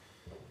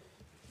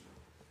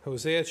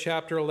Hosea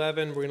chapter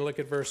 11, we're going to look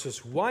at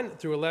verses 1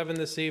 through 11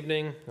 this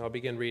evening. I'll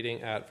begin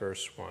reading at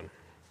verse 1.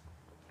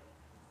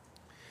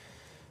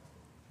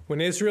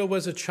 When Israel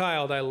was a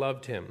child, I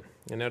loved him,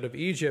 and out of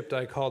Egypt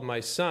I called my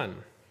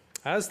son.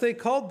 As they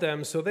called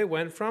them, so they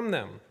went from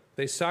them.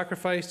 They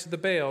sacrificed to the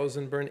Baals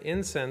and burned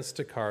incense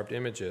to carved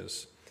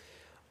images.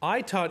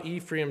 I taught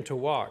Ephraim to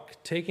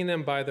walk, taking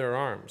them by their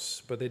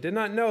arms, but they did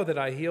not know that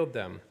I healed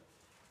them.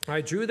 I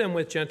drew them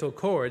with gentle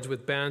cords,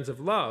 with bands of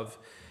love,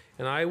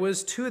 and I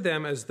was to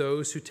them as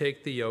those who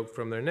take the yoke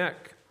from their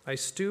neck. I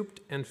stooped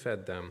and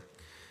fed them.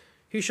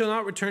 He shall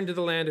not return to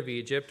the land of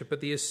Egypt,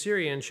 but the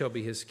Assyrian shall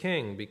be his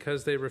king,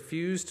 because they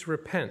refused to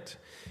repent.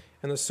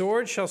 And the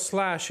sword shall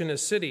slash in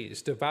his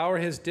cities, devour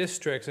his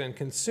districts, and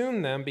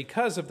consume them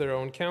because of their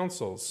own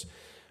counsels.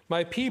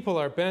 My people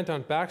are bent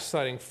on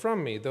backsliding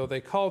from me, though they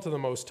call to the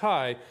Most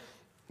High,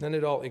 then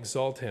it all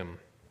exalt him.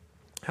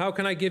 How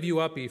can I give you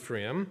up,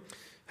 Ephraim?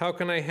 How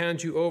can I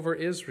hand you over,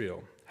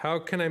 Israel? How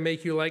can I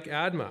make you like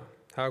Admah?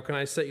 How can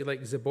I set you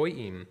like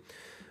Zeboim?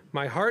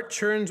 My heart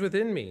churns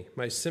within me.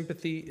 My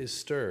sympathy is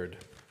stirred.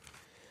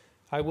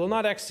 I will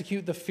not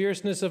execute the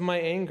fierceness of my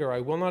anger.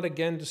 I will not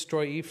again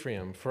destroy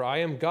Ephraim, for I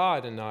am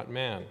God and not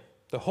man,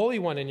 the Holy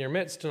One in your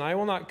midst, and I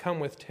will not come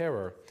with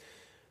terror.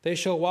 They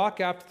shall walk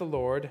after the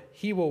Lord.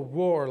 He will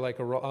roar like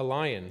a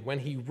lion. When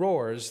he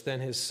roars,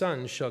 then his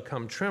sons shall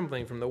come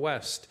trembling from the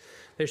west.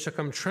 They shall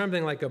come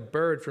trembling like a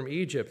bird from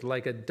Egypt,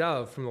 like a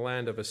dove from the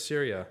land of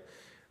Assyria.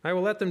 I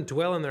will let them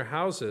dwell in their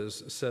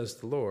houses, says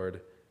the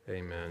Lord.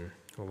 Amen.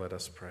 Well, let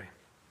us pray.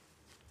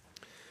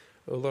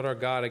 O Lord our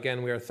God,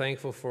 again, we are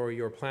thankful for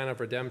your plan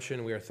of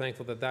redemption. We are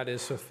thankful that that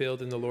is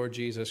fulfilled in the Lord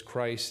Jesus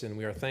Christ, and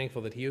we are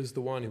thankful that he is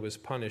the one who was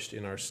punished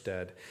in our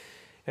stead.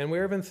 And we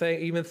are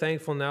even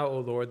thankful now, O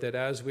Lord, that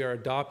as we are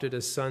adopted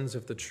as sons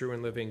of the true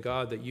and living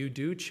God, that you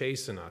do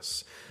chasten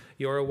us.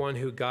 You're the one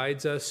who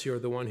guides us. You're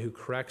the one who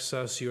corrects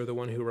us. You're the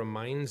one who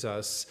reminds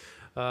us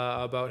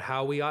about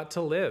how we ought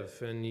to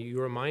live. And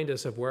you remind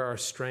us of where our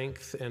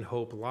strength and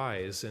hope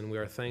lies. And we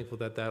are thankful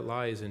that that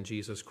lies in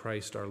Jesus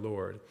Christ our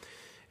Lord.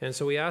 And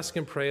so we ask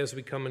and pray as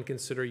we come and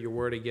consider your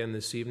word again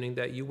this evening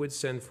that you would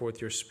send forth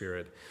your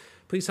Spirit.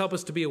 Please help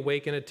us to be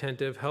awake and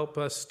attentive. Help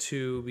us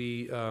to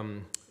be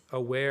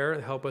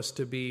aware. Help us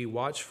to be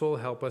watchful.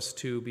 Help us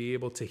to be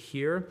able to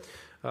hear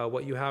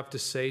what you have to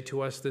say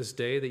to us this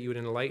day, that you would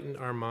enlighten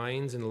our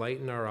minds,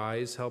 enlighten our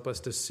eyes, help us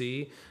to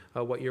see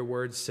what your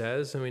word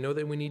says. And we know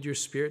that we need your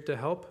Spirit to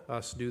help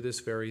us do this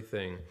very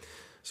thing.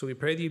 So we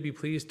pray that you be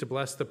pleased to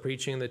bless the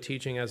preaching and the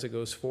teaching as it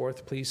goes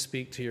forth. Please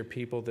speak to your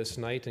people this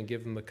night and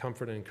give them the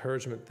comfort and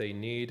encouragement they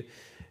need.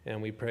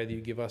 And we pray that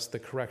you give us the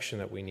correction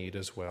that we need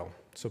as well.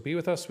 So be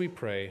with us, we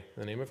pray.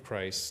 In the name of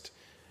Christ,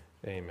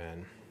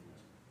 amen.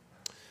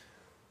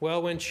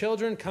 Well, when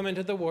children come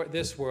into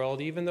this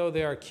world, even though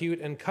they are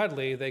cute and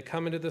cuddly, they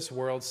come into this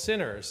world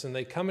sinners, and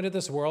they come into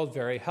this world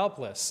very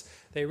helpless.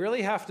 They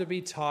really have to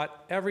be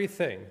taught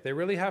everything. They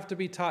really have to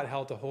be taught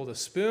how to hold a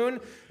spoon.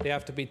 They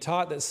have to be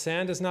taught that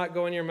sand does not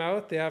go in your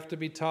mouth. They have to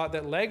be taught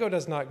that Lego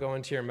does not go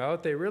into your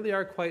mouth. They really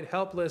are quite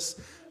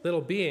helpless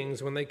little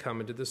beings when they come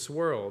into this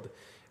world.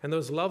 And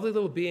those lovely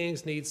little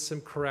beings need some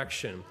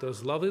correction.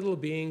 Those lovely little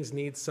beings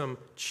need some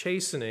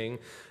chastening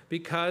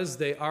because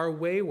they are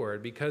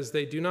wayward, because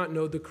they do not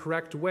know the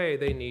correct way.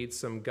 They need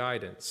some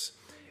guidance.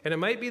 And it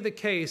might be the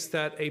case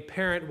that a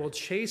parent will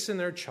chasten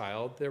their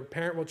child. Their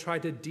parent will try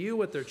to deal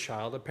with their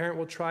child. A parent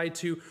will try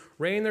to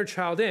rein their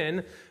child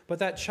in, but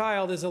that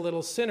child is a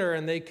little sinner,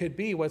 and they could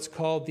be what's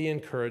called the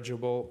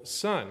incorrigible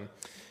son.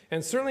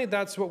 And certainly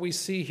that's what we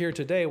see here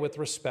today with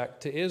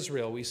respect to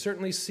Israel. We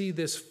certainly see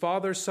this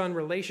father-son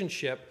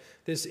relationship,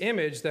 this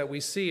image that we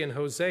see in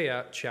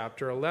Hosea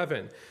chapter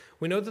 11.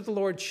 We know that the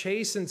Lord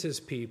chastens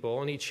his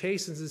people, and he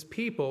chastens his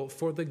people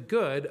for the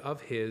good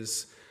of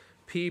his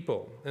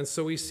people. And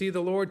so we see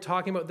the Lord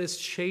talking about this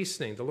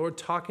chastening, the Lord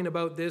talking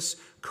about this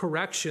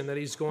correction that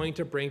he's going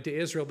to bring to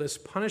Israel, this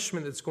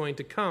punishment that's going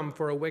to come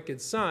for a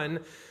wicked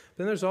son.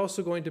 Then there's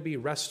also going to be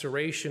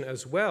restoration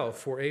as well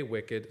for a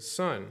wicked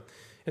son.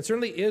 And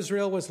certainly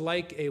Israel was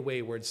like a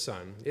wayward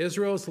son.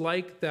 Israel's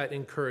like that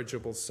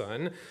incorrigible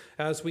son.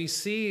 As we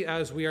see,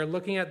 as we are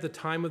looking at the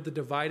time of the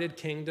divided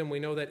kingdom, we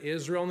know that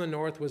Israel in the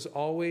north was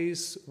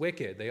always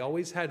wicked. They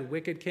always had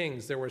wicked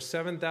kings. There were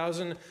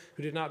 7,000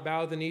 who did not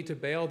bow the knee to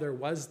Baal. There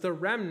was the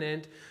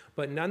remnant,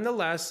 but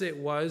nonetheless, it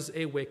was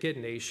a wicked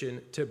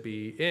nation to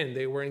be in.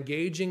 They were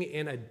engaging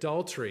in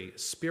adultery,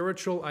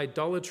 spiritual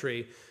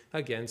idolatry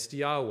against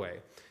Yahweh.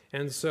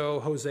 And so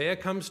Hosea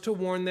comes to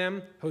warn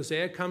them.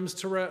 Hosea comes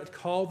to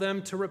call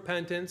them to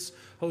repentance.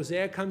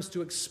 Hosea comes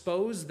to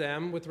expose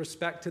them with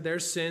respect to their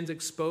sins,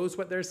 expose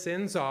what their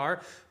sins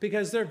are,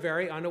 because they're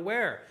very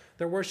unaware.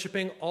 They're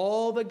worshiping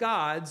all the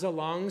gods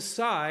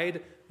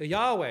alongside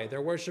Yahweh.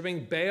 They're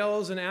worshiping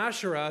Baals and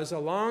Asherahs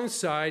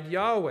alongside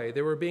Yahweh.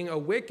 They were being a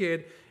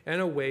wicked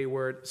and a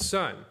wayward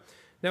son.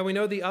 Now we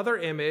know the other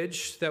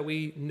image that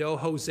we know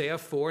Hosea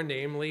for,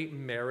 namely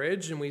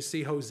marriage, and we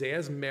see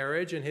Hosea's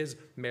marriage and his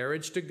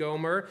marriage to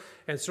Gomer,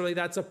 and certainly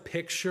that's a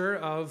picture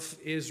of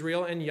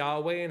Israel and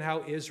Yahweh and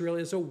how Israel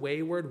is a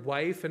wayward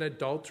wife, an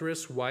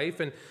adulterous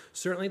wife, and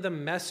certainly the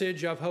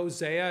message of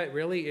Hosea, it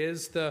really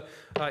is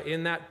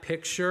in that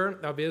picture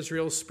of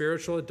Israel's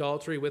spiritual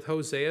adultery with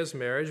Hosea's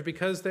marriage,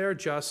 because they are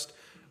just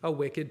a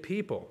wicked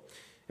people.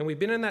 And we've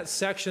been in that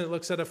section that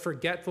looks at a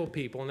forgetful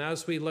people. And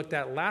as we looked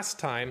at last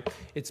time,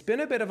 it's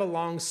been a bit of a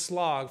long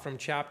slog from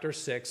chapter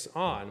 6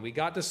 on. We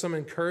got to some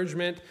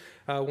encouragement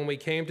when we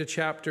came to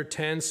chapter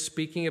 10,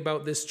 speaking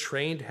about this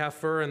trained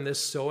heifer and this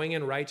sowing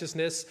in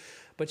righteousness.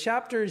 But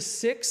chapters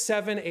 6,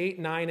 7, 8,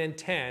 9, and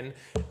 10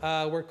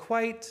 were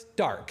quite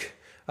dark.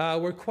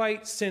 Were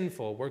quite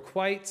sinful. Were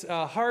quite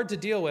hard to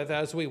deal with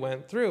as we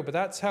went through. But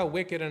that's how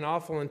wicked and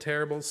awful and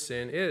terrible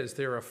sin is.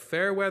 They're a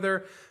fair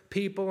weather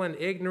people and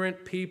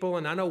ignorant people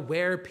and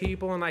unaware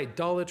people and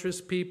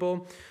idolatrous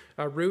people,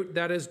 a root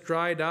that is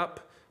dried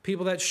up,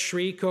 people that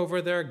shriek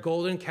over their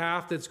golden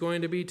calf that's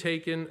going to be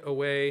taken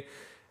away.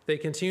 They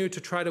continue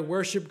to try to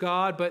worship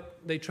God, but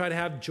they try to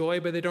have joy,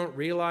 but they don't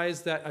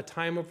realize that a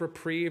time of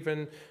reprieve,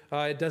 and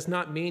it does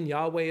not mean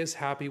Yahweh is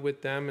happy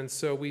with them. And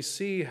so we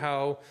see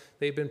how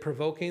they've been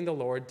provoking the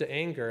Lord to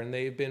anger, and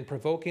they've been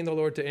provoking the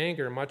Lord to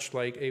anger much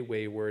like a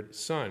wayward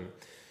son.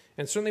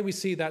 And certainly we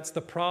see that's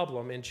the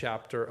problem in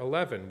chapter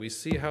 11. We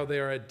see how they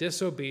are a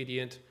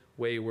disobedient,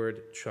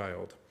 wayward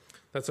child.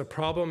 That's a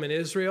problem in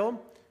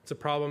Israel. It's a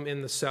problem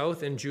in the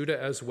south, in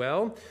Judah as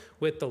well,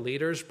 with the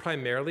leaders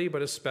primarily,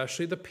 but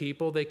especially the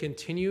people. They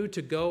continue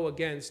to go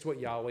against what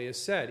Yahweh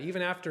has said.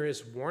 Even after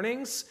his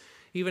warnings,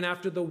 even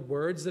after the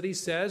words that he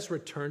says,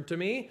 return to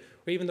me,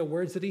 or even the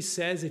words that he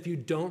says, if you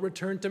don't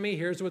return to me,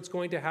 here's what's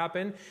going to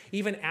happen.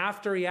 Even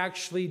after he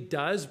actually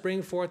does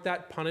bring forth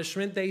that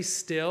punishment, they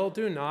still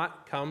do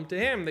not come to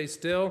him. They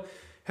still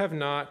have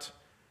not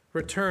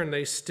returned.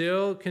 They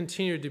still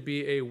continue to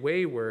be a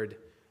wayward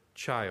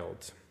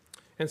child.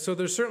 And so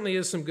there certainly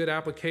is some good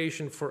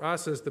application for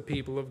us as the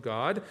people of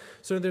God.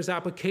 So there's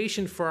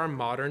application for our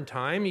modern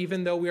time.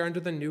 Even though we are under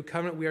the new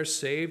covenant, we are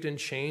saved and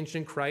changed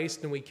in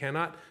Christ, and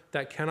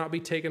that cannot be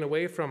taken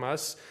away from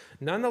us.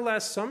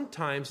 Nonetheless,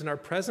 sometimes in our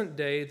present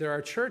day, there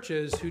are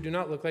churches who do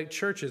not look like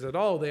churches at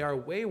all. They are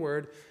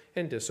wayward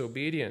and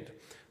disobedient.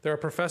 There are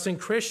professing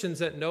Christians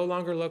that no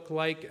longer look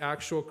like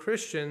actual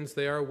Christians.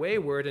 They are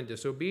wayward and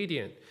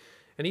disobedient.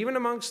 And even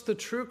amongst the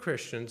true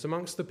Christians,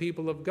 amongst the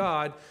people of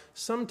God,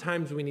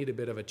 sometimes we need a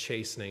bit of a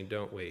chastening,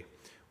 don't we?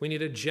 We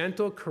need a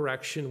gentle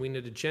correction. We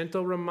need a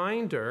gentle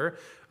reminder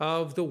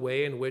of the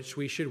way in which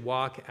we should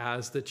walk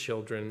as the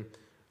children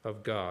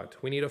of God.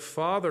 We need a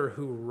father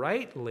who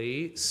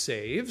rightly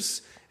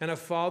saves and a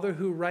father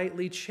who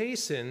rightly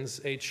chastens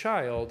a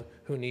child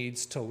who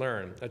needs to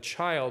learn, a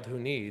child who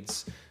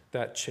needs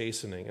that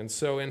chastening. And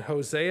so in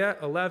Hosea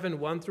 11,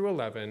 1 through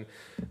 11,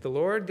 the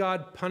Lord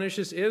God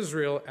punishes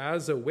Israel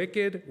as a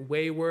wicked,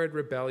 wayward,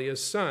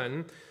 rebellious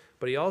son,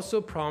 but he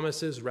also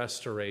promises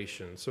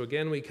restoration. So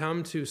again, we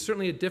come to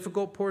certainly a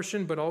difficult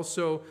portion, but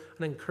also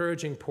an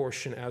encouraging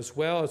portion as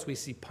well, as we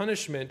see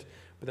punishment,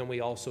 but then we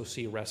also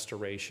see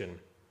restoration.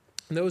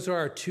 And those are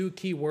our two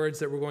key words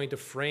that we're going to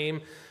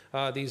frame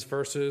these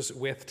verses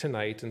with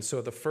tonight. And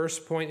so the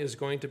first point is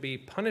going to be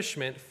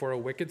punishment for a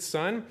wicked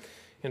son,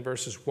 in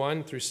verses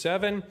 1 through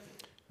 7. And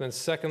then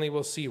secondly,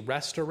 we'll see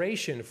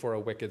restoration for a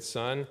wicked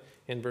son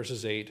in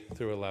verses 8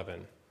 through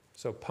 11.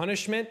 So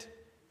punishment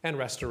and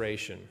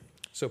restoration.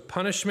 So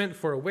punishment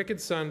for a wicked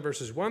son,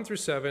 verses 1 through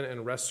 7,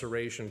 and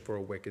restoration for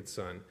a wicked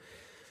son.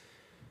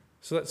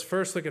 So let's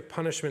first look at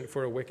punishment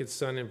for a wicked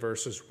son in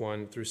verses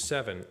 1 through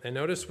 7. And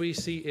notice we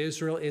see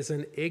Israel is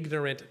an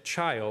ignorant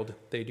child.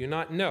 They do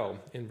not know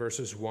in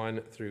verses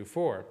 1 through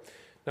 4.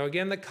 Now,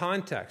 again, the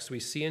context. We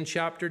see in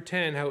chapter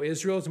 10 how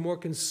Israel is more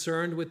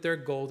concerned with their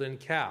golden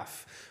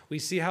calf. We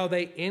see how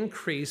they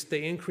increased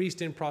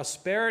in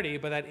prosperity,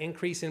 but that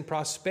increase in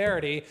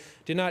prosperity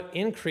did not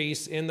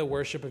increase in the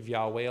worship of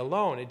Yahweh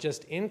alone. It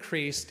just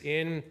increased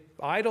in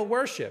idol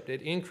worship.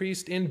 It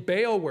increased in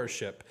Baal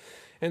worship.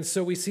 And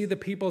so we see the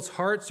people's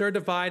hearts are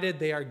divided.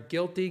 They are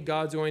guilty.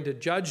 God's going to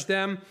judge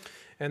them.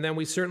 And then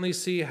we certainly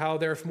see how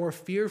they're more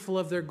fearful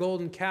of their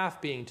golden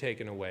calf being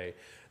taken away.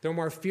 They're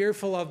more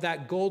fearful of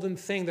that golden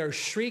thing. They're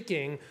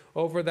shrieking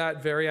over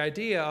that very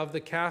idea of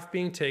the calf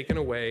being taken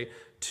away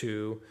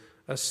to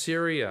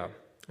Assyria.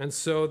 And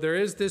so there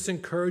is this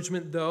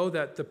encouragement, though,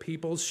 that the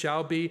peoples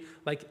shall be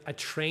like a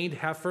trained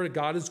heifer.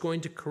 God is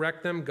going to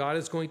correct them. God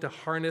is going to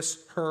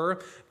harness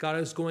her. God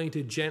is going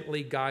to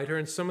gently guide her.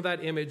 And some of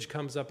that image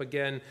comes up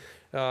again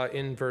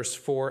in verse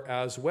 4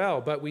 as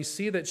well. But we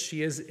see that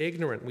she is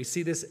ignorant. We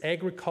see this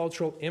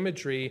agricultural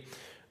imagery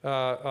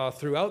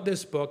throughout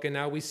this book, and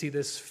now we see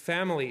this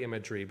family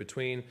imagery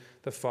between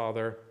the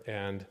father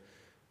and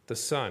the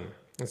son.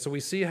 And so we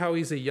see how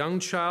he's a young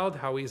child,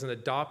 how he's an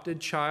adopted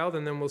child,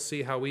 and then we'll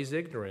see how he's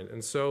ignorant.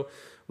 And so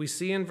we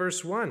see in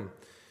verse 1,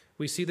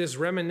 we see this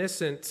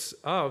reminiscence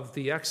of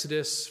the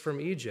Exodus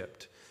from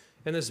Egypt.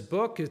 And this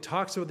book, it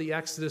talks about the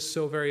Exodus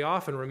so very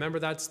often. Remember,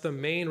 that's the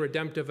main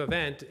redemptive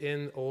event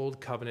in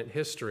Old Covenant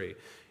history.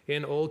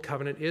 In Old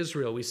Covenant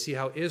Israel, we see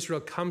how Israel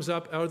comes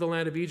up out of the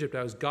land of Egypt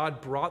as God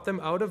brought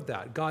them out of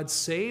that. God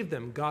saved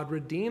them. God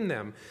redeemed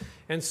them.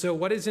 And so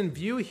what is in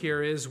view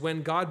here is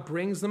when God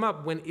brings them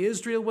up. When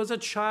Israel was a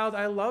child,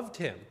 I loved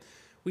him.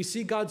 We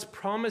see God's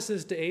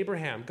promises to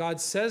Abraham.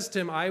 God says to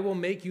him, I will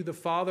make you the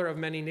father of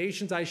many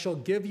nations. I shall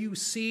give you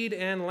seed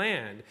and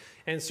land.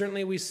 And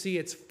certainly we see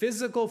its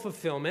physical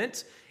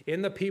fulfillment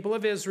in the people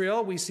of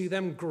Israel. We see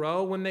them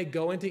grow when they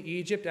go into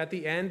Egypt at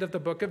the end of the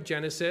book of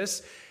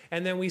Genesis.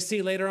 And then we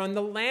see later on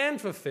the land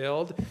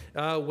fulfilled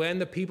when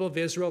the people of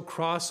Israel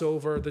cross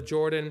over the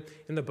Jordan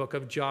in the book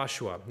of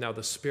Joshua. Now,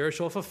 the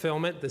spiritual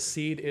fulfillment, the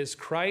seed is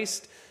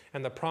Christ,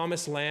 and the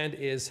promised land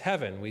is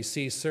heaven. We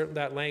see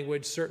that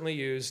language certainly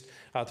used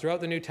throughout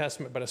the New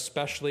Testament, but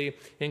especially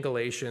in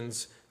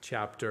Galatians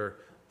chapter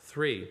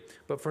 3.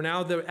 But for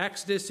now, the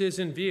Exodus is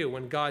in view.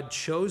 When God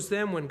chose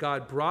them, when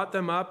God brought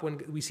them up,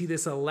 when we see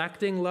this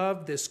electing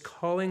love, this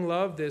calling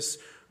love, this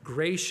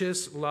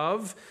gracious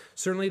love.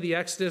 Certainly the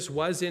Exodus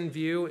was in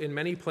view in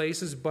many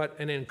places, but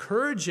an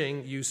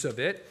encouraging use of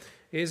it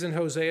is in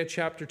Hosea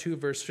chapter 2,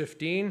 verse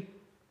 15.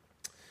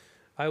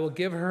 I will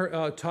give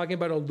her, talking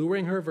about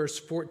alluring her, verse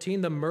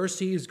 14, the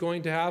mercy he's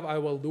going to have. I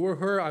will lure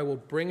her. I will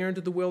bring her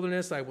into the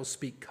wilderness. I will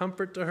speak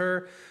comfort to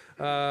her.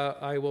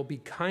 I will be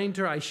kind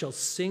to her. I shall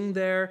sing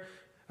there.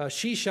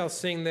 She shall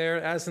sing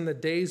there as in the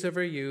days of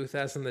her youth,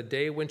 as in the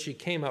day when she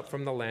came up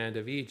from the land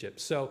of Egypt.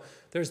 So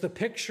there's the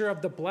picture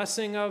of the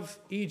blessing of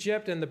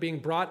Egypt and the being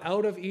brought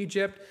out of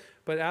Egypt.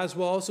 But as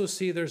we'll also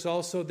see, there's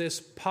also this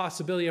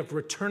possibility of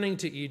returning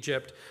to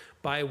Egypt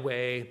by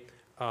way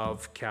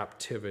of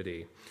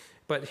captivity.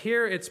 But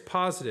here it's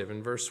positive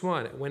in verse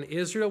 1. When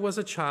Israel was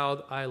a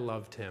child, I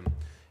loved him.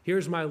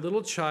 Here's my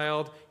little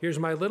child. Here's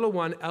my little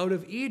one. Out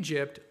of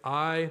Egypt,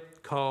 I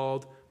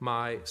called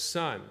my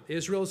son.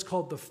 Israel is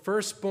called the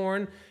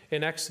firstborn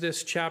in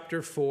Exodus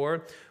chapter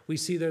 4. We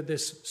see they're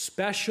this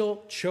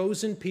special,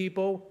 chosen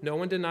people. No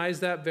one denies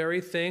that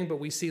very thing, but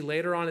we see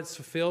later on it's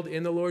fulfilled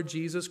in the Lord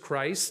Jesus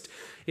Christ.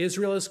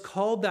 Israel is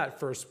called that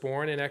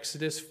firstborn in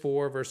Exodus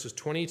 4, verses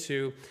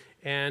 22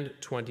 and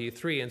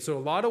 23. And so in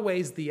a lot of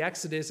ways, the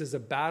Exodus is a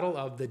battle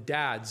of the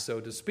dads, so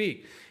to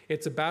speak.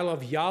 It's a battle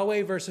of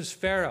Yahweh versus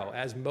Pharaoh,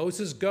 as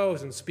Moses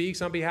goes and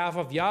speaks on behalf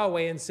of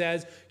Yahweh and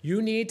says,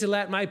 you need to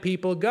let my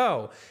people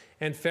go.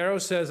 And Pharaoh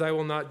says, I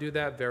will not do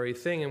that very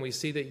thing. And we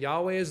see that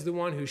Yahweh is the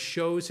one who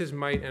shows his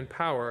might and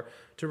power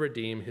to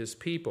redeem his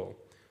people.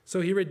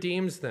 So he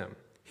redeems them.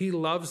 He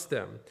loves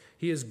them.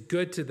 He is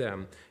good to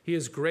them. He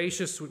is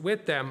gracious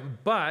with them.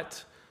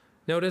 But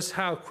notice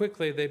how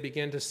quickly they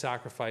begin to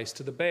sacrifice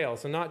to the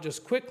Baals. And not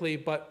just quickly,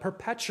 but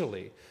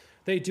perpetually.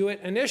 They do it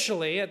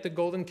initially at the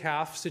golden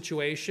calf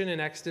situation in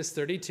Exodus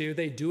 32.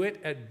 They do it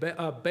at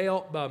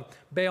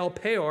Baal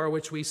Peor,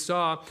 which we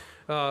saw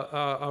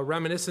a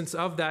reminiscence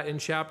of that in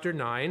chapter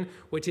 9,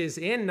 which is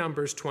in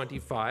Numbers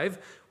 25.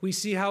 We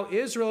see how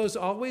Israel has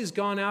always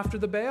gone after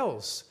the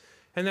Baals.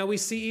 And that we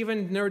see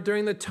even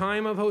during the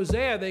time of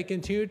Hosea, they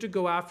continue to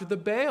go after the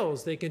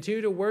Baals. They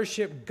continue to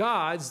worship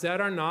gods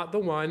that are not the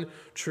one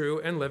true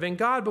and living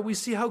God. But we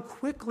see how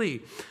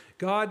quickly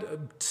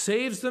God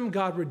saves them,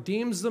 God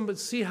redeems them, but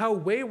see how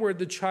wayward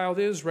the child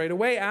is right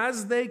away,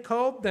 as they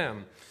called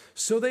them.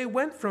 So they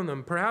went from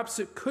them. Perhaps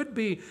it could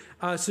be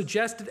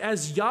suggested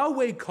as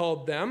Yahweh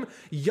called them.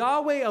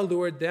 Yahweh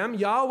allured them.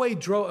 Yahweh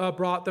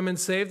brought them and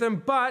saved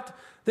them, but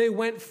they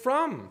went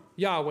from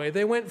Yahweh.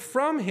 They went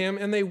from him,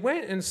 and they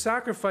went and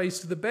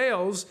sacrificed to the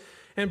Baals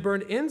and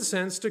burned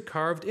incense to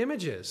carved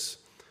images.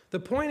 The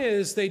point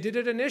is, they did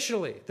it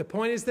initially. The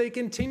point is, they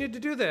continued to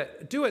do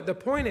it. The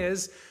point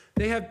is,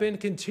 they have been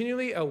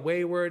continually a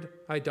wayward,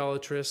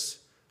 idolatrous,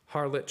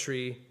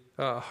 harlotrous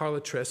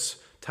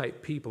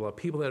type people, a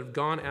people that have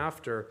gone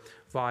after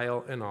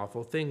vile and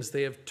awful things.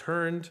 They have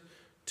turned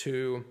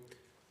to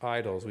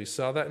idols. We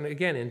saw that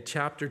again in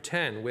chapter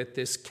 10 with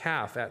this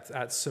calf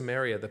at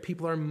Samaria. The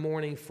people are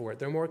mourning for it.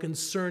 They're more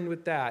concerned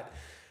with that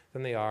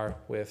than they are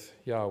with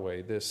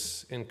Yahweh,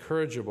 this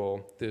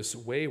incorrigible, this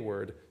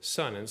wayward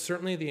son. And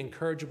certainly the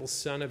incorrigible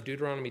son of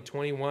Deuteronomy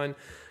 21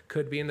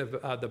 could be in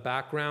the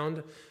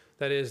background.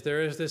 That is,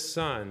 there is this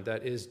son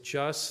that is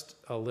just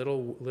a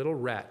little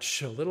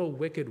wretch, a little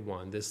wicked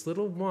one, this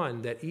little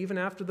one that even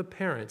after the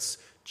parents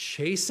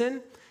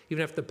chasten,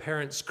 even after the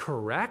parents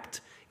correct,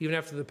 even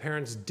after the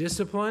parents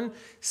discipline,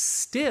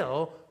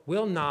 still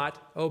will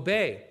not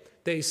obey.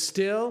 They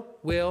still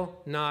will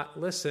not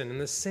listen.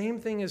 And the same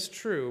thing is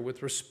true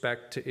with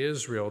respect to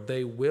Israel.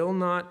 They will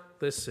not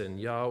listen.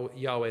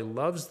 Yahweh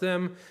loves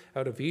them.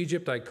 Out of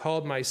Egypt I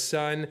called my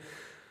son.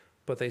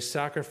 But they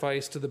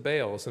sacrificed to the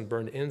Baals and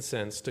burned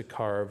incense to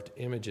carved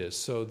images.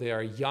 So they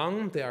are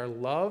young, they are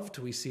loved.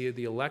 We see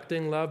the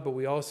electing love, but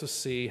we also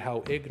see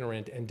how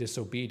ignorant and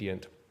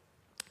disobedient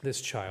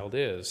this child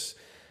is.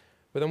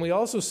 But then we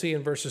also see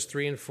in verses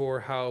 3 and 4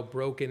 how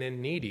broken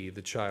and needy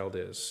the child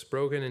is.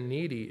 Broken and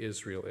needy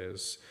Israel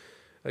is.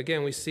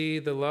 Again, we see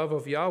the love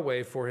of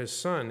Yahweh for his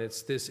son.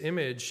 It's this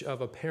image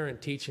of a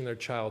parent teaching their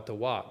child to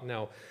walk.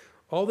 Now,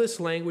 All this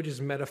language is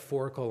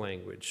metaphorical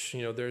language.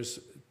 There's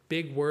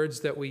big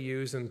words that we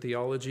use in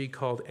theology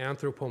called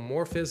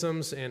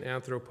anthropomorphisms and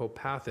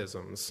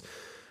anthropopathisms.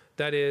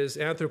 That is,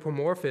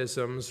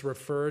 anthropomorphisms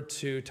refer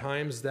to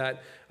times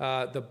that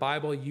the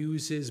Bible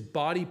uses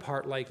body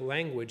part-like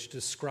language to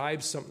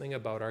describe something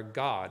about our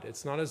God.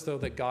 It's not as though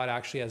that God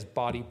actually has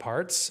body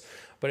parts,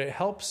 but it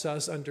helps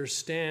us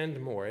understand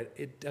more.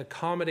 It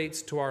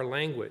accommodates to our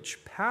language.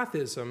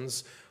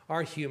 Pathisms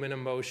are human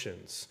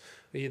emotions.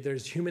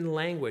 There's human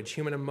language,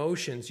 human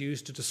emotions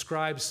used to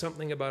describe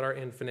something about our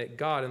infinite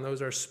God, and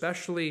those are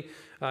especially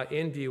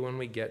in view when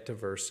we get to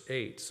verse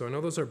 8. So I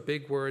know those are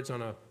big words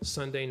on a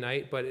Sunday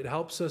night, but it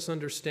helps us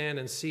understand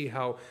and see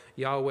how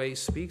Yahweh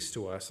speaks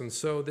to us. And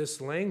so this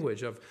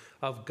language of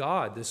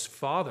God, this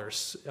Father,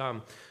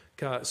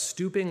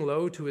 stooping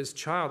low to his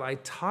child, I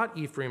taught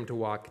Ephraim to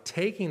walk,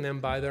 taking them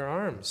by their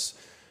arms.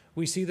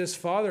 We see this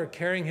father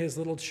carrying his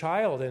little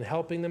child and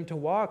helping them to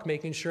walk,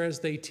 making sure as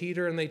they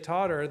teeter and they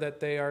totter that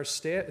they are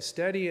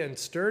steady and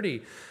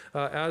sturdy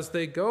as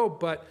they go.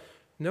 But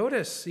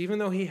notice, even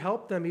though he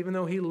helped them, even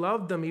though he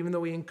loved them, even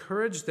though he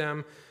encouraged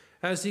them,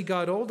 as he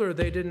got older,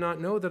 they did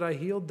not know that I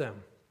healed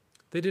them.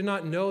 They did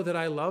not know that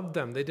I loved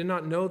them. They did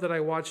not know that I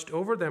watched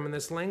over them. And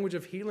this language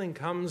of healing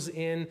comes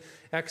in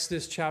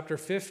Exodus chapter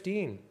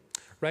 15.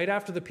 Right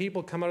after the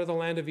people come out of the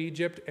land of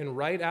Egypt, and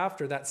right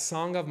after that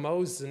song of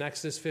Moses in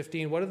Exodus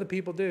 15, what do the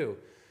people do?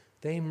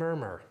 They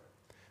murmur.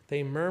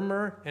 They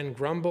murmur and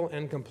grumble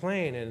and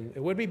complain. And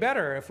it would be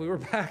better if we were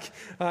back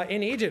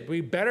in Egypt. It would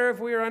be better if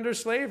we were under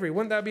slavery.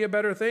 Wouldn't that be a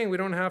better thing? We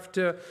don't have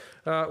to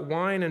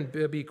whine and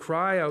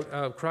cry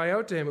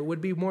out to him. It would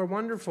be more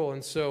wonderful.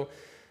 And so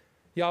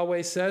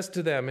Yahweh says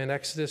to them in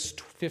Exodus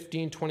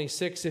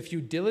 15:26, if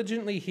you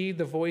diligently heed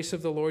the voice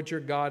of the Lord your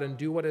God and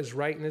do what is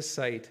right in his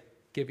sight,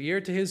 give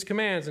ear to his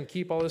commands and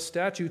keep all his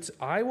statutes,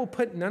 I will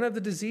put none of the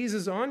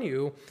diseases on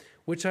you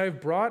which I have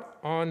brought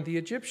on the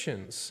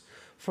Egyptians.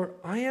 For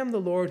I am the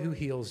Lord who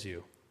heals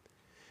you.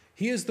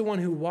 He is the one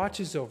who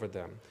watches over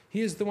them.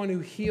 He is the one who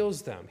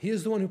heals them. He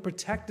is the one who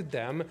protected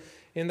them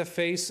in the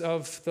face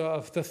of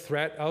the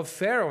threat of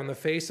Pharaoh, in the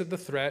face of the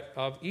threat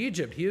of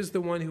Egypt. He is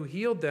the one who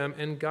healed them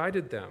and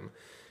guided them.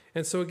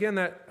 And so again,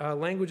 that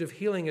language of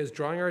healing is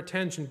drawing our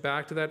attention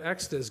back to that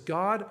Exodus.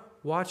 God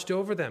watched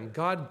over them.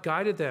 God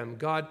guided them.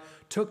 God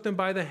took them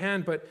by the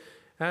hand, but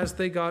as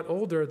they got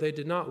older, they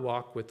did not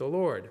walk with the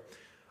Lord.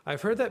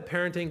 I've heard that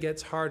parenting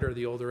gets harder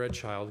the older a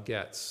child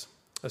gets,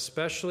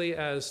 especially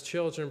as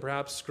children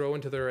perhaps grow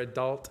into their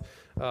adult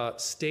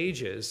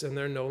stages and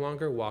they're no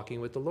longer walking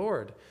with the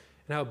Lord.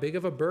 And how big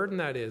of a burden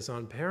that is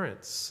on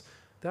parents.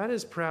 That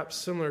is perhaps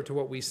similar to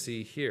what we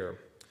see here.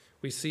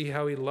 We see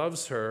how he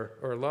loves her,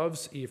 or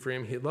loves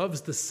Ephraim. He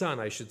loves the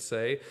son, I should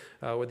say,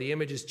 where the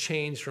image is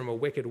changed from a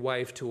wicked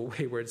wife to a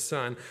wayward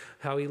son.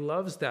 How he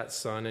loves that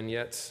son, and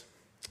yet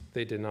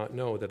they did not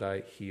know that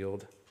I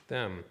healed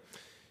them.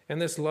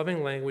 And this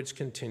loving language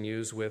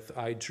continues with,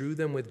 I drew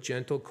them with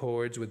gentle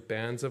cords, with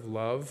bands of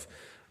love.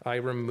 I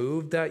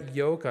removed that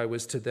yoke. I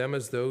was to them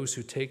as those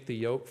who take the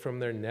yoke from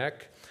their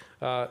neck.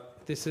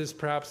 This is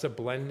perhaps a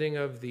blending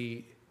of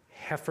the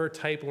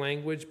heifer-type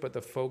language, but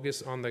the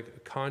focus on the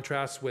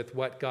contrast with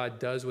what God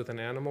does with an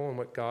animal and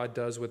what God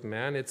does with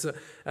man. It's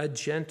a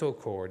gentle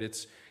cord.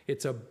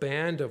 It's a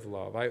band of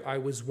love. I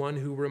was one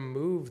who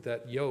removed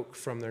that yoke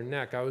from their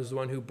neck. I was the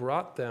one who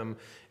brought them,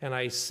 and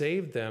I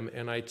saved them,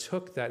 and I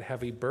took that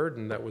heavy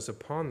burden that was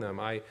upon them.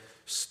 I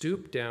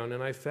stooped down,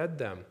 and I fed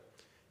them.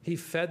 He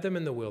fed them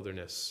in the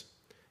wilderness.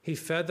 He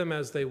fed them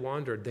as they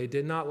wandered. They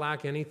did not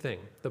lack anything,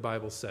 the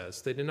Bible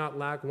says. They did not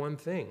lack one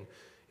thing.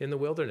 In the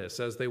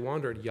wilderness, as they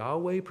wandered,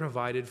 Yahweh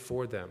provided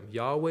for them.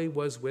 Yahweh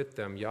was with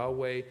them.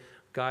 Yahweh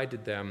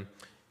guided them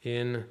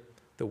in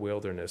the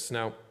wilderness.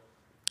 Now,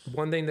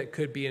 one thing that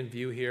could be in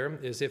view here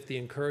is if the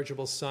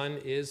incorrigible son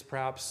is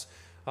perhaps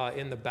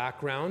in the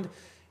background.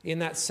 In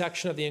that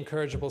section of the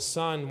incorrigible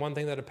son, one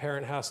thing that a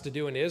parent has to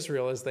do in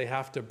Israel is they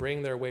have to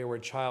bring their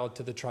wayward child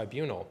to the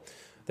tribunal.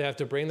 They have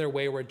to bring their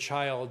wayward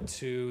child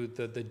to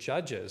the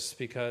judges,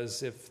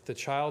 because if the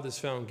child is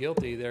found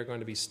guilty, they're going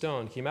to be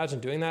stoned. Can you imagine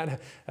doing that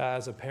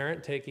as a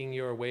parent, taking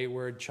your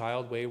wayward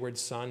child, wayward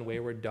son,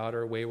 wayward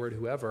daughter, wayward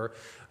whoever,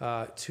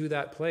 to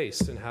that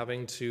place and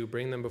having to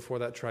bring them before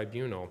that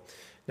tribunal?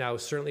 Now,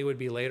 certainly would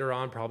be later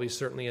on, probably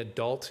certainly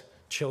adult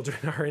children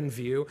are in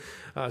view.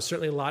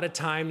 Certainly a lot of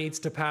time needs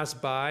to pass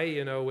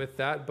by, with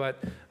that,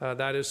 but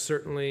that is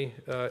certainly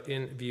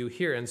in view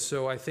here. And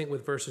so I think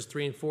with verses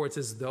 3 and 4, it's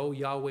as though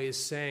Yahweh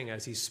is saying,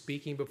 as he's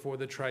speaking before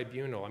the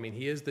tribunal, I mean,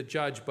 he is the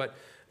judge, but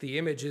the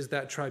image is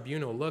that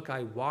tribunal. Look,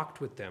 I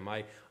walked with them.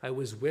 I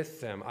was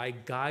with them. I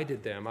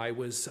guided them.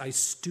 I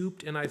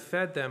stooped and I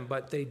fed them,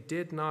 but they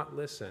did not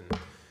listen.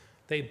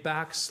 They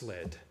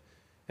backslid.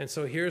 And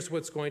so here's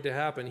what's going to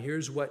happen.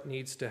 Here's what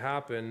needs to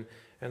happen.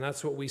 And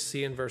that's what we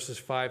see in verses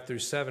 5 through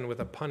 7 with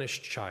a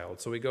punished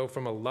child. So we go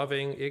from a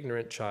loving,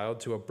 ignorant child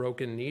to a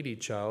broken, needy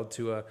child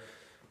to a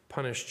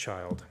punished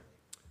child.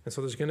 And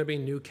so there's going to be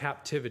new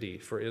captivity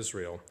for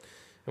Israel.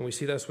 And we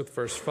see this with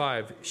verse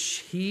 5.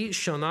 He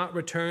shall not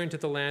return to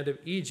the land of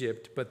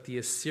Egypt, but the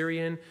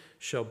Assyrian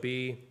shall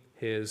be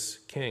his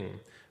king,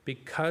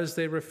 because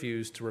they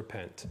refused to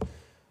repent.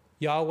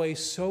 Yahweh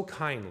so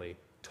kindly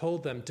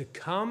told them to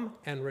come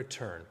and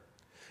return.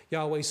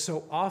 Yahweh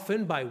so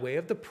often, by way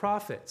of the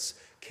prophets,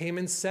 came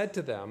and said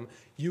to them,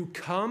 you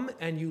come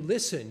and you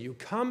listen. You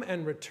come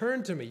and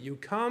return to me. You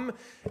come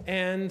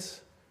and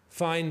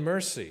find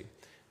mercy.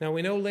 Now,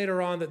 we know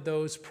later on that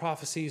those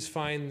prophecies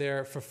find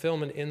their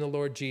fulfillment in the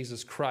Lord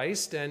Jesus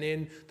Christ and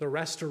in the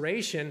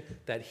restoration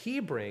that he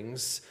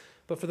brings.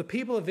 But for the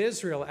people of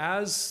Israel,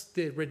 as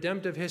the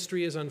redemptive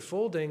history is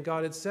unfolding,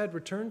 God had said,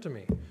 return to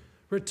me.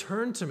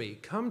 Return to me.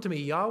 Come to me.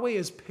 Yahweh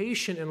is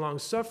patient and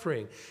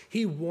long-suffering.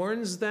 He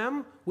warns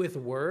them with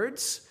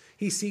words.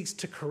 He seeks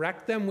to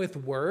correct them with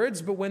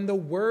words. But when the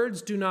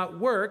words do not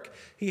work,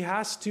 he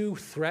has to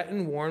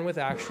threaten, warn with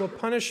actual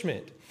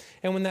punishment.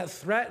 And when that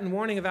threat and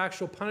warning of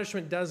actual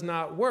punishment does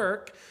not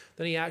work,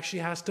 then he actually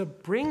has to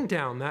bring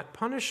down that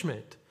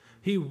punishment.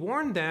 He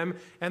warned them,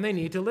 and they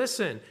need to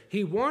listen.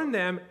 He warned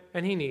them,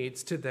 and he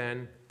needs to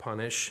then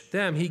punish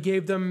them. He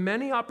gave them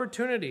many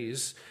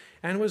opportunities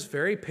and was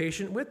very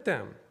patient with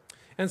them.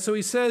 And so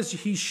he says,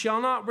 he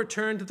shall not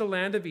return to the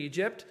land of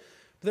Egypt.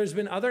 But there's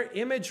been other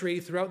imagery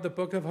throughout the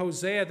book of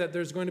Hosea that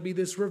there's going to be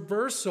this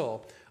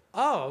reversal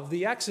of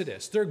the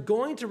Exodus. They're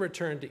going to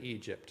return to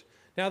Egypt.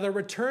 Now, the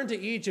return to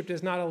Egypt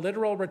is not a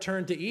literal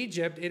return to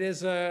Egypt. It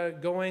is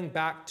going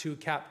back to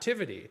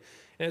captivity.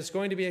 And it's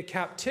going to be a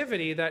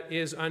captivity that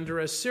is under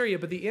Assyria,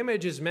 but the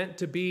image is meant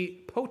to be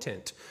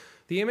potent.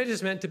 The image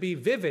is meant to be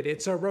vivid.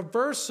 It's a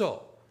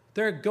reversal.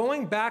 They're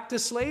going back to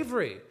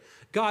slavery.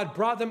 God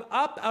brought them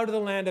up out of the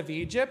land of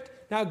Egypt.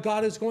 Now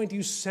God is going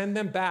to send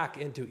them back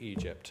into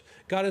Egypt.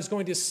 God is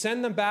going to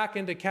send them back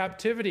into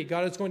captivity.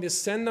 God is going to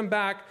send them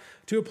back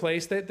to a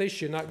place that they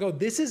should not go.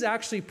 This is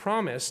actually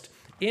promised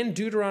in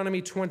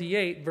Deuteronomy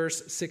 28,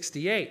 verse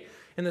 68.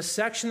 In the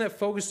section that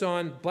focused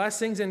on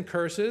blessings and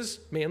curses,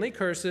 mainly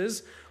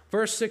curses,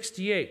 verse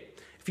 68.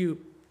 If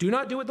you do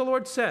not do what the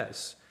Lord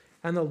says,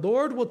 and the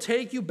Lord will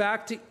take you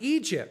back to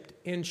Egypt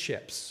in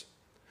ships.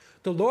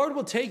 The Lord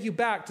will take you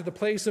back to the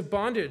place of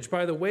bondage,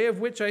 by the way of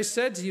which I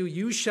said to you,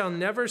 you shall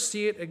never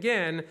see it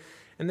again,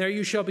 and there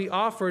you shall be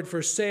offered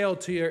for sale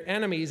to your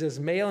enemies as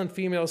male and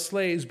female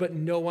slaves, but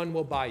no one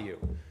will buy you.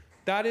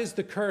 That is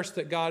the curse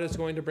that God is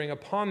going to bring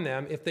upon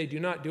them if they do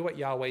not do what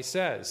Yahweh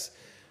says.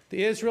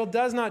 The Israel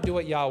does not do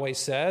what Yahweh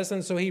says,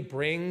 and so he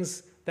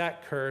brings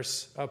that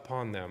curse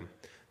upon them.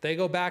 They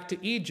go back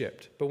to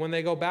Egypt, but when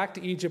they go back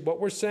to Egypt, what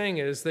we're saying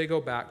is they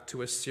go back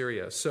to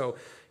Assyria. So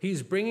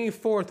he's bringing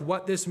forth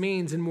what this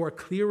means in more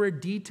clearer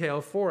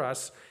detail for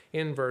us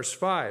in verse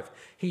 5.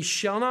 He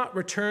shall not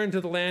return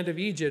to the land of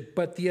Egypt,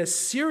 but the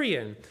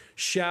Assyrian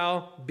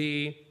shall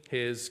be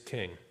his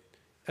king.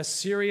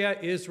 Assyria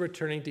is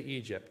returning to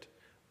Egypt.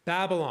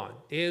 Babylon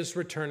is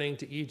returning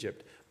to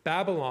Egypt.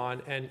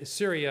 Babylon and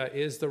Assyria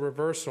is the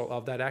reversal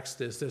of that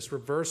Exodus, this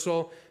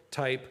reversal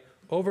type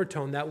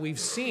overtone that we've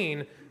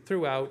seen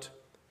throughout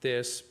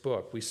this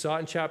book. We saw it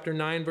in chapter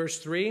 9, verse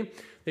 3.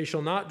 They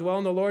shall not dwell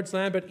in the Lord's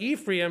land, but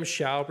Ephraim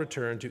shall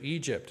return to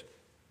Egypt.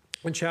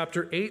 In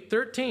chapter 8,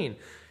 13,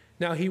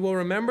 now he will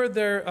remember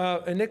their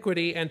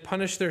iniquity and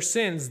punish their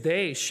sins.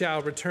 They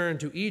shall return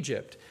to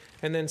Egypt.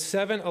 And then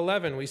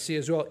 7:11, we see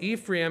as well,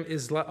 Ephraim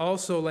is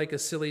also like a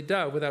silly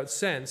dove without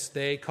sense.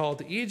 They call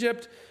to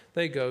Egypt,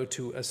 they go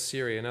to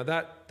Assyria. Now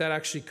that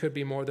actually could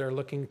be more they're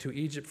looking to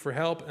Egypt for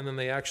help, and then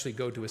they actually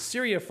go to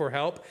Assyria for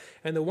help.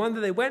 And the one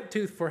that they went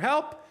to for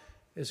help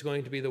is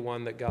going to be the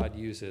one that God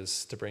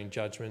uses to bring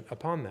judgment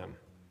upon them,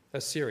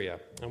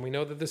 Assyria. And we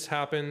know that this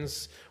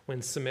happens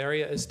when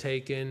Samaria is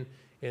taken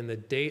in the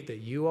date that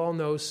you all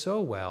know so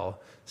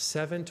well,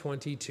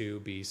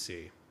 722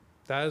 BC.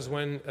 That is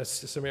when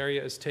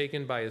Samaria is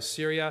taken by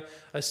Assyria.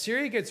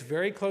 Assyria gets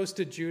very close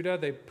to Judah.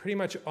 They pretty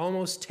much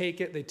almost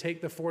take it. They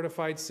take the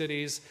fortified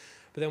cities.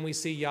 But then we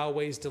see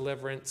Yahweh's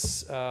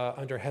deliverance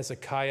under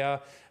Hezekiah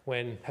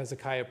when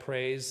Hezekiah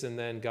prays, and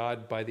then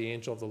God, by the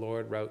angel of the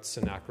Lord, routs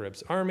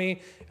Sennacherib's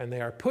army, and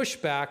they are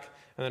pushed back,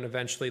 and then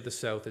eventually the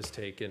south is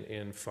taken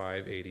in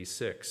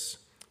 586.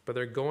 But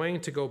they're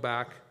going to go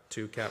back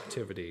to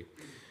captivity.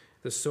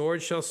 The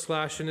sword shall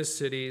slash in his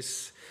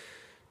cities,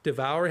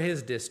 devour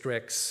his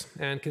districts,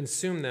 and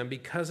consume them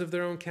because of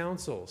their own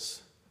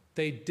counsels.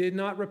 They did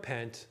not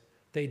repent.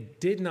 They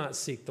did not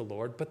seek the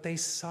Lord, but they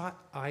sought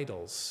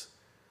idols.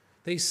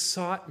 They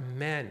sought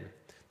men.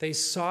 They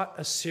sought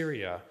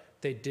Assyria.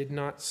 They did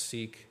not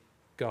seek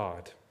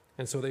God.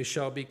 And so they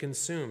shall be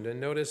consumed. And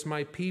notice,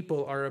 my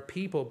people are a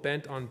people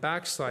bent on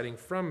backsliding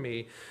from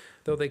me.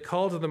 Though they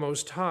call to the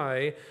Most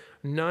High,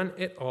 none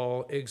at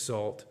all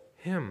exalt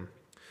him.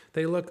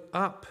 They look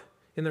up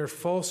in their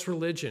false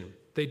religion.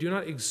 They do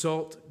not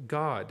exalt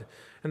God.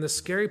 And the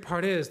scary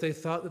part is they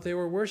thought that they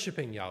were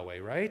worshiping Yahweh,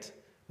 right?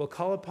 We'll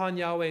call upon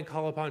Yahweh and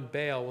call upon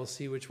Baal. We'll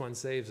see which one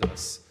saves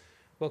us.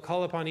 We'll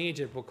call upon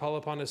Egypt. We'll call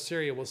upon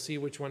Assyria. We'll see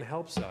which one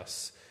helps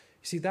us.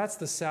 You see, that's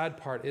the sad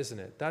part, isn't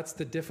it? That's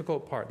the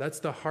difficult part. That's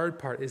the hard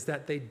part, is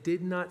that they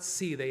did not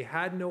see. They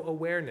had no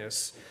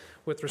awareness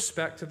with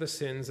respect to the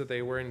sins that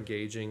they were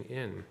engaging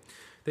in.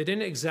 They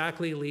didn't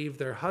exactly leave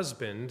their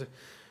husband,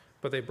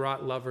 But they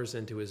brought lovers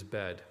into his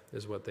bed,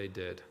 is what they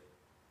did.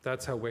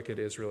 That's how wicked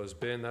Israel has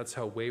been. That's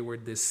how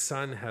wayward this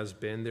son has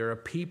been. There are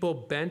people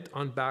bent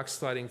on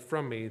backsliding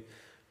from me,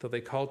 though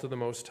they call to the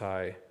Most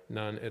High,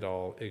 none at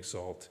all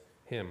exalt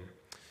him.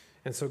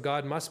 And so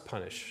God must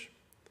punish.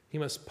 He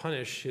must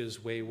punish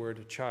his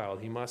wayward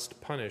child. He must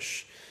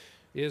punish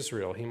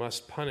Israel. He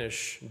must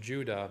punish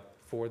Judah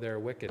for their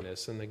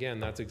wickedness. And again,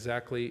 that's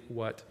exactly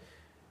what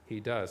he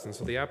does. And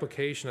so the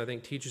application, I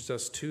think, teaches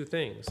us two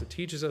things. It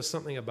teaches us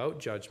something about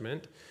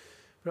judgment,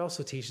 but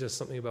also teaches us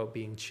something about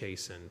being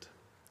chastened.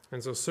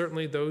 And so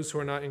certainly those who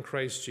are not in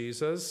Christ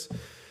Jesus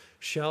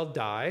shall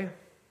die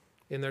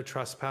in their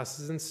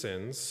trespasses and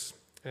sins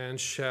and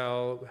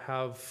shall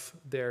have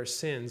their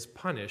sins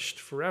punished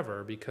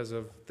forever because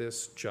of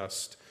this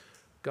just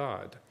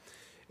God.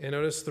 And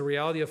notice the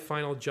reality of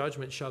final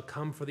judgment shall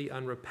come for the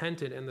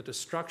unrepentant, and the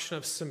destruction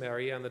of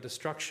Samaria and the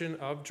destruction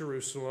of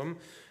Jerusalem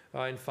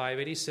in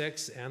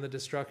 586 and the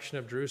destruction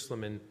of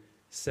Jerusalem in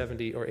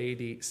 70 or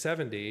AD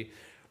 70,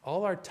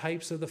 all are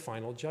types of the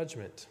final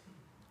judgment.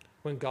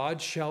 When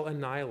God shall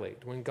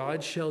annihilate, when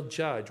God shall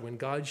judge, when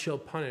God shall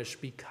punish,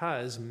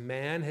 because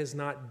man has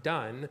not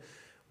done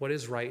what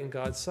is right in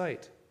God's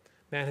sight.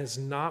 Man has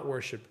not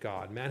worshiped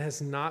God. Man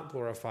has not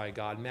glorified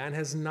God. Man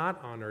has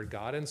not honored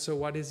God. And so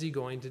what is he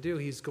going to do?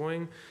 He's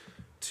going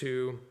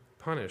to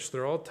punish.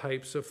 They're all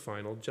types of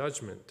final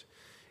judgment.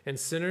 And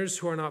sinners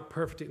who are not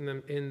perfect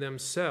in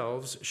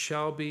themselves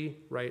shall be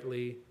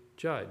rightly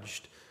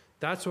judged.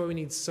 That's why we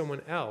need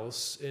someone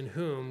else in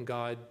whom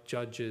God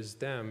judges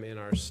them in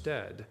our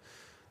stead.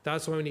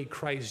 That's why we need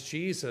Christ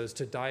Jesus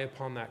to die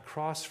upon that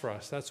cross for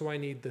us. That's why I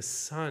need the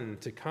Son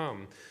to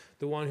come.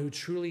 The one who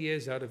truly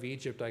is out of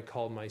Egypt I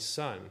called my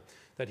son.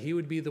 That he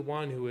would be the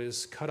one who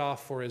is cut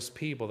off for his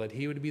people. That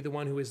he would be the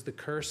one who is the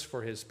curse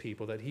for his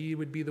people. That he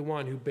would be the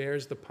one who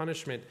bears the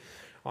punishment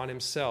on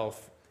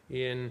himself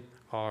in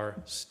our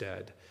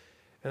stead.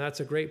 And that's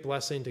a great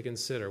blessing to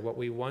consider, what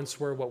we once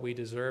were, what we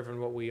deserve,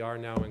 and what we are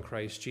now in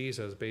Christ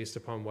Jesus based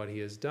upon what he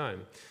has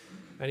done.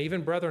 And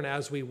even, brethren,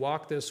 as we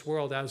walk this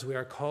world, as we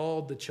are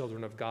called the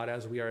children of God,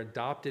 as we are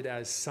adopted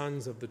as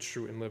sons of the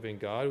true and living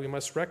God, we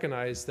must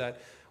recognize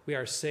that we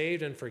are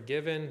saved and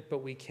forgiven,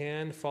 but we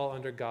can fall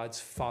under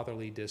God's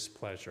fatherly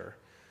displeasure.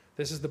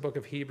 This is the book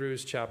of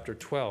Hebrews chapter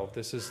 12.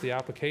 This is the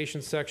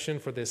application section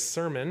for this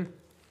sermon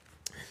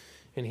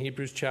in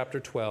Hebrews chapter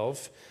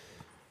 12.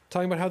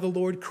 Talking about how the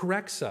Lord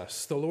corrects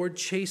us, the Lord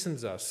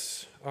chastens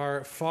us.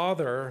 Our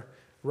Father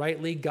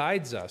rightly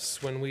guides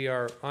us when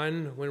we're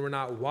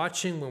not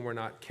watching, when we're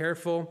not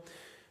careful.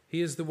 He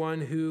is the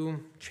one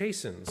who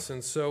chastens.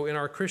 And so in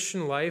our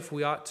Christian life,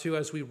 we ought to,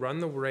 as we run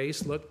the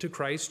race, look to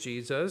Christ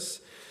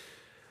Jesus.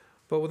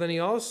 But then he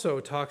also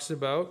talks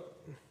about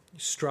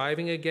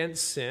striving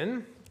against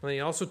sin. And he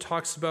also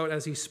talks about,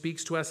 as he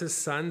speaks to us as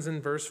sons in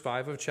verse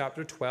 5 of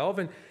chapter 12,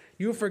 and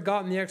you have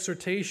forgotten the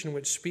exhortation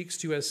which speaks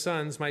to you as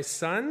sons. My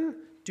son,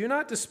 do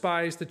not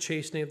despise the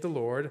chastening of the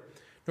Lord,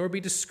 nor be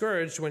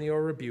discouraged when you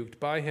are rebuked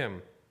by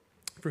him.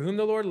 For whom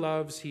the Lord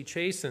loves, he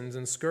chastens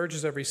and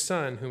scourges every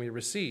son whom he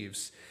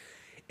receives.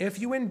 If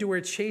you endure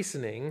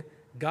chastening,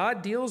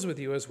 God deals with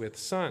you as with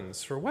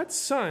sons. For what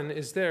son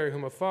is there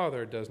whom a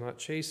father does not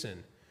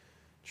chasten?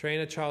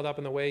 Train a child up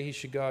in the way he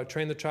should go.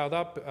 Train the child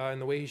up in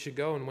the way he should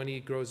go, and when he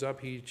grows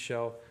up, he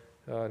shall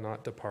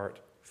not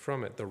depart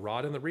from it. The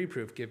rod and the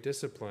reproof give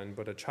discipline,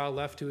 but a child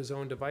left to his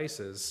own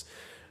devices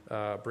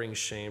brings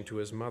shame to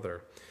his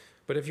mother.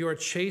 But if you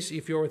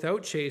are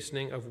without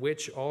chastening, of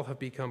which all have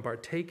become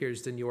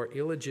partakers, then you are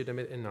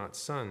illegitimate and not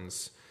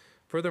sons.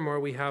 Furthermore,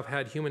 we have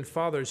had human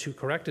fathers who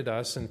corrected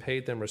us and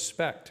paid them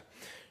respect.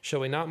 Shall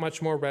we not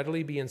much more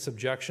readily be in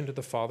subjection to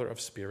the Father of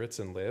spirits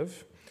and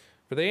live?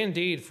 For they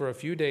indeed for a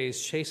few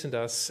days chastened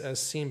us as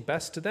seemed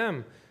best to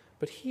them,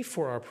 but he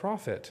for our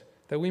profit,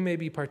 that we may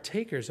be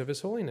partakers of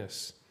his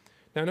holiness.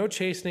 Now no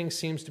chastening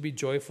seems to be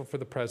joyful for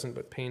the present,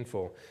 but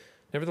painful.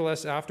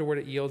 Nevertheless, afterward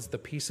it yields the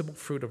peaceable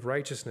fruit of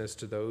righteousness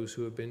to those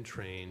who have been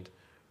trained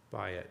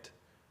by it.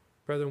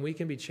 Brethren, we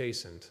can be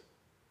chastened.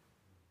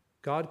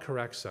 God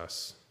corrects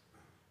us.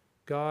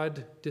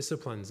 God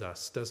disciplines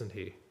us, doesn't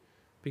he?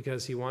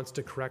 Because he wants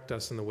to correct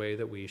us in the way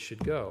that we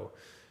should go.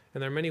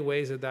 And there are many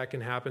ways that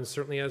can happen.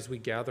 Certainly as we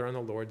gather on the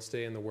Lord's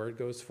Day and the word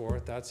goes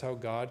forth, that's how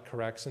God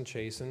corrects and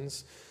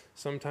chastens.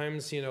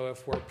 Sometimes,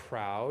 if we're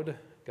proud,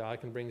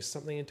 God can bring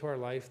something into our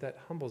life that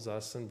humbles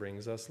us and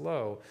brings us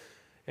low.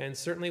 And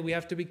certainly we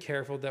have to be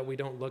careful that we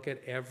don't look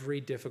at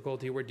every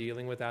difficulty we're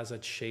dealing with as a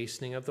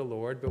chastening of the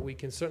Lord, but we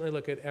can certainly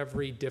look at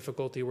every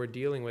difficulty we're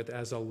dealing with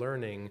as a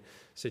learning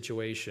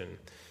situation,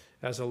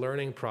 as a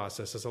learning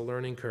process, as a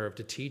learning curve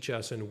to teach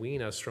us and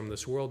wean us from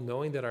this world,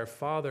 knowing that our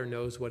Father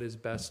knows what is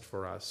best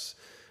for us,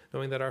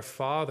 knowing that our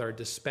Father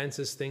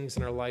dispenses things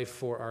in our life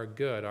for our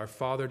good. Our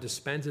Father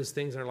dispenses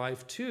things in our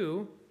life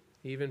too,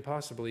 even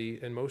possibly,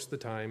 and most of the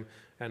time,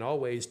 and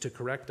always to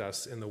correct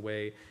us in the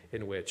way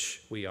in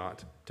which we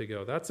ought to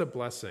go. That's a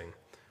blessing.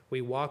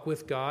 We walk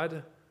with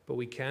God, but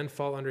we can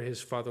fall under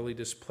his fatherly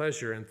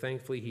displeasure, and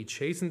thankfully he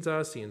chastens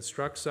us, he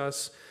instructs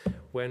us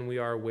when we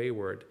are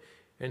wayward,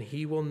 and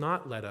he will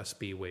not let us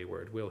be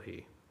wayward, will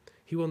he?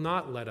 He will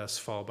not let us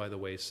fall by the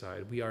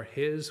wayside. We are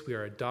his, we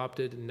are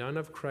adopted. None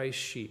of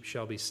Christ's sheep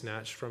shall be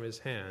snatched from his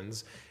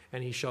hands,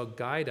 and he shall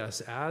guide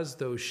us as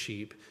those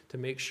sheep to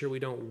make sure we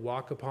don't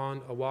walk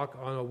on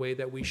a way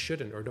that we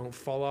shouldn't, or don't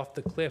fall off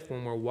the cliff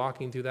when we're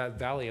walking through that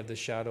valley of the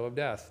shadow of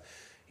death.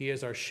 He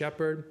is our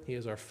shepherd, he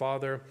is our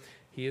father,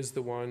 he is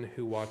the one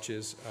who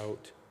watches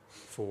out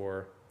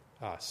for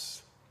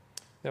us.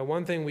 Now,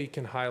 one thing we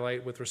can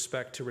highlight with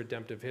respect to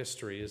redemptive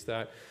history is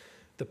that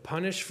the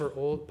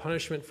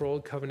punishment for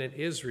Old Covenant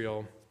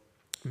Israel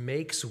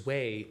makes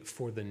way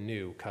for the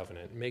new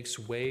covenant, makes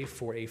way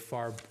for a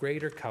far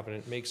greater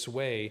covenant, makes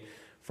way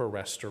for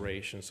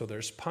restoration. So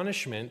there's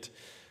punishment,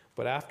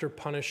 but after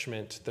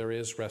punishment, there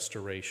is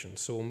restoration.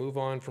 So we'll move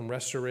on from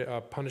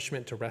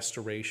punishment to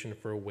restoration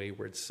for a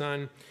wayward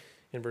son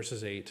in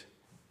verses 8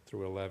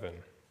 through 11.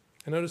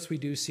 And notice we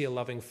do see a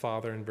loving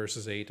father in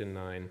verses 8 and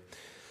 9.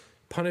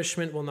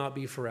 Punishment will not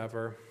be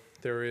forever.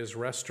 There is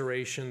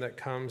restoration that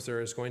comes.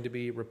 There is going to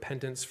be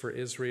repentance for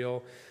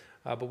Israel.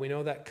 But we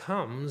know that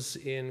comes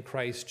in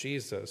Christ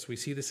Jesus. We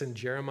see this in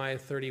Jeremiah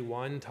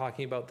 31,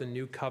 talking about the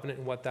new covenant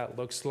and what that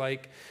looks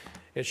like.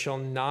 It shall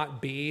not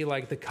be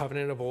like the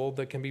covenant of old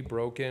that can be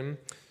broken.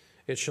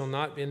 It shall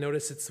not, and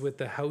notice it's with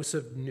the house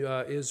of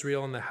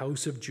Israel and the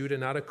house of Judah,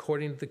 not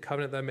according to the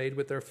covenant that I made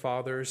with their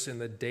fathers in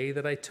the day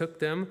that I took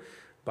them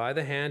by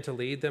the hand to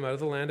lead them out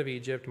of the land of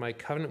Egypt, my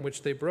covenant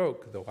which they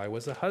broke, though I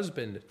was a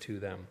husband to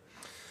them.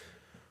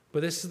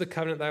 But this is the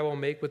covenant that I will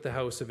make with the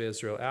house of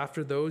Israel.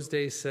 After those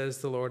days, says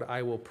the Lord,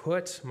 I will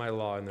put my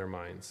law in their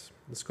minds.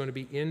 It's going to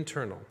be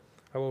internal.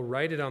 I will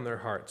write it on their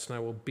hearts, and I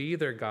will be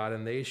their God,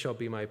 and they shall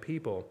be my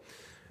people.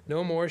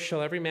 No more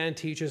shall every man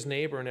teach his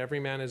neighbor and every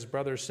man his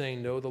brother,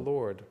 saying, Know the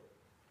Lord.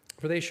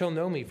 For they shall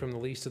know me from the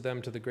least of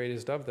them to the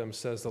greatest of them,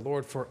 says the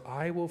Lord. For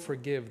I will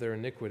forgive their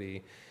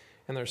iniquity,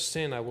 and their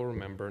sin I will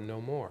remember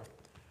no more.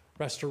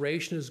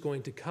 Restoration is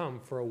going to come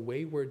for a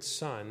wayward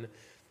son,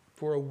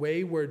 for a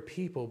wayward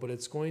people, but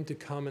it's going to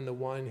come in the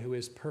one who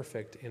is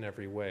perfect in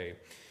every way.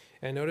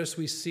 And notice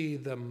we see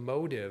the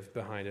motive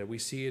behind it. We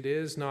see it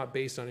is not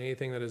based on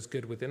anything that is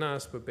good within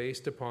us, but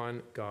based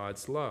upon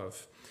God's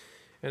love.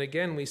 And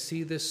again, we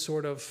see this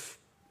sort of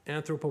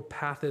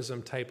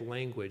anthropopathism type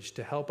language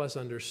to help us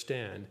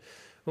understand.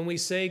 When we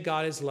say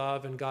God is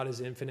love and God is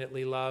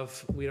infinitely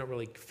love, we don't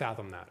really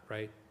fathom that,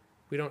 right?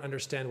 We don't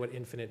understand what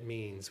infinite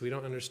means. We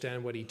don't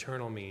understand what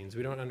eternal means.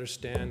 We don't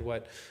understand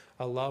what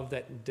a love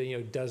that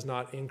does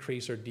not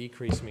increase or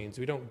decrease means.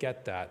 We don't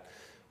get that.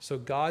 So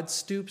God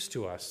stoops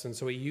to us, and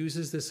so he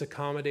uses this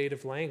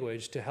accommodative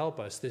language to help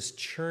us, this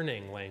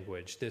churning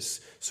language,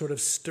 this sort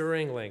of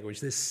stirring language,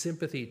 this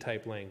sympathy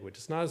type language.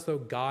 It's not as though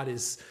God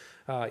is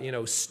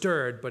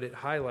stirred, but it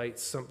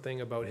highlights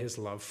something about his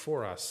love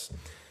for us.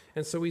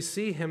 And so we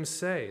see him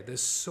say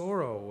this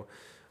sorrow,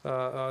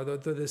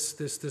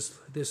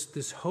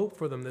 this hope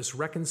for them, this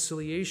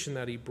reconciliation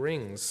that he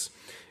brings.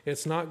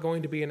 It's not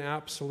going to be an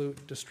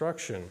absolute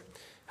destruction.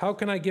 How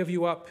can I give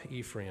you up,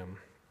 Ephraim?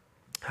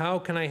 How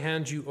can I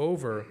hand you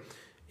over,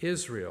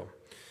 Israel?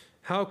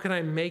 How can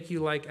I make you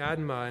like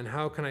Admah, and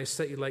how can I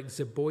set you like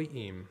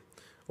Zeboim?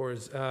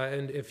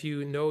 And if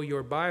you know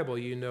your Bible,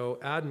 you know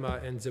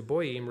Admah and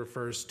Zeboim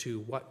refers to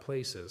what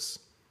places?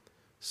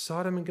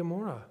 Sodom and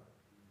Gomorrah.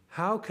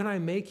 How can I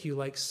make you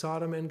like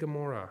Sodom and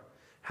Gomorrah?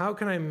 How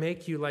can I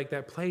make you like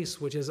that place,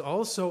 which is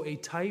also a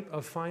type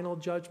of final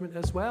judgment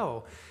as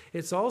well?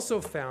 It's also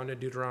found in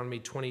Deuteronomy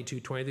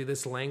 22:23,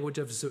 this language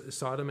of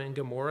Sodom and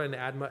Gomorrah and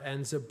Admah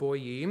and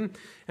Zeboim.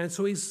 And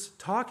so he's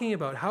talking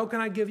about, how can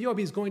I give you up?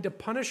 He's going to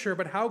punish her,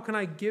 but how can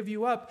I give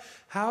you up?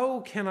 How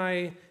can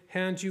I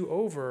hand you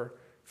over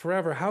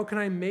forever? How can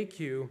I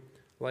make you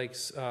like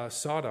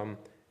Sodom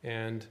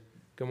and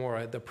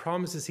Gomorrah? The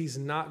promise is he's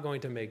not going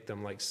to make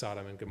them like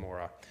Sodom and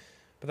Gomorrah.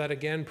 But that,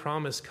 again,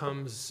 promise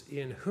comes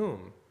in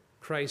whom?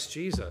 Christ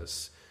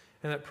Jesus.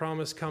 And that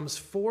promise comes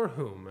for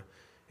whom?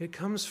 It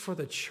comes for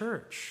the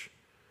church,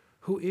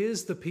 who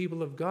is the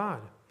people of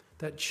God,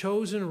 that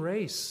chosen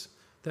race,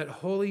 that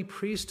holy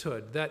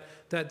priesthood,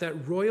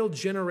 that royal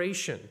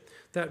generation,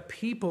 that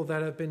people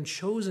that have been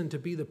chosen to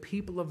be the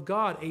people of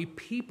God, a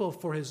people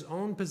for his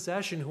own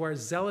possession who are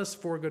zealous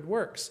for good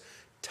works.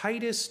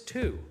 Titus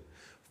 2,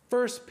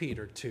 1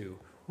 Peter 2,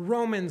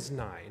 Romans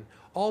 9,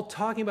 all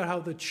talking about how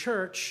the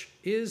church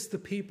is the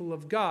people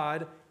of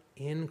God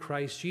in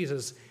Christ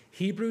Jesus.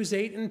 Hebrews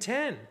 8 and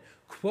 10,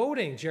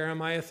 quoting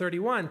Jeremiah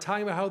 31,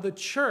 talking about how the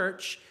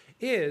church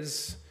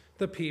is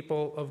the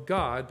people of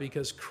God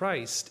because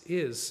Christ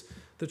is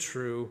the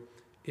true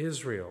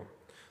Israel.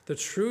 The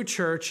true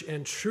church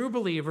and true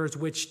believers,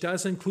 which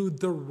does include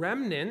the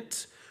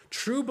remnant,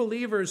 true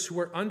believers who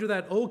are under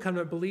that old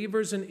covenant,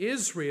 believers in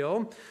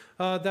Israel,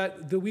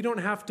 that we don't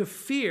have to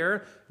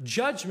fear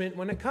judgment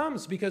when it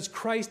comes because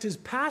Christ has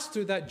passed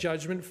through that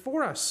judgment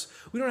for us.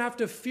 We don't have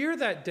to fear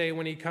that day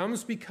when he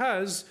comes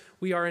because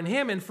we are in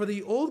him. And for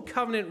the old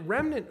covenant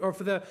remnant, or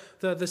for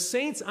the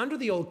saints under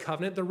the old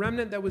covenant, the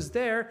remnant that was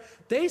there,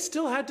 they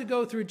still had to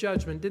go through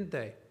judgment, didn't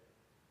they?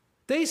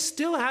 They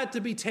still had to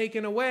be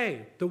taken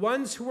away. The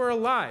ones who were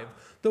alive,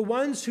 the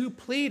ones who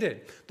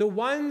pleaded, the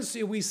ones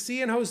we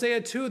see in Hosea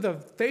 2, the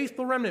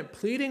faithful remnant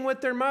pleading with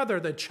their mother,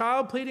 the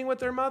child pleading with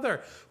their mother,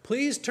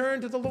 please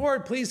turn to the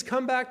Lord, please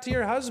come back to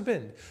your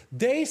husband.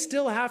 They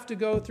still have to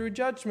go through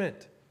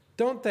judgment,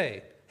 don't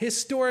they?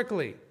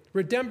 Historically,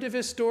 redemptive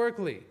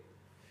historically.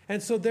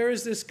 And so there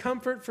is this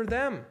comfort for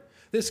them,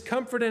 this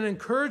comfort and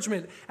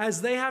encouragement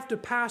as they have to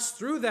pass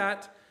through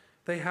that.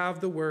 They have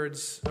the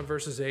words of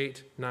verses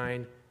 8,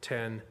 9,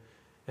 10,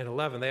 and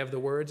 11. They have the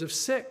words of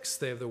 6.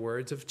 They have the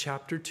words of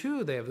chapter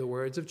 2. They have the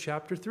words of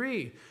chapter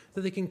 3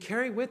 that they can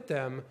carry with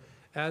them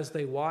as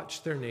they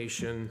watch their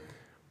nation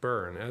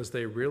burn, as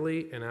they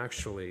really and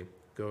actually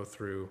go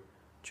through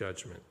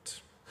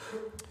judgment.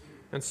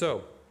 And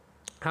so,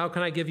 how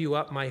can I give you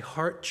up? My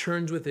heart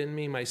churns within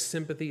me. My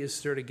sympathy is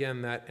stirred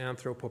again, that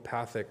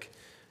anthropopathic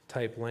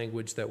type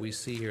language that we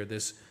see here.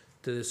 This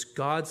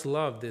God's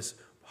love, this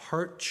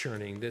heart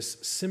churning, this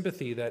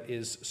sympathy that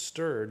is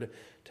stirred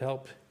to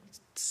help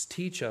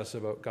teach us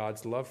about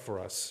God's love for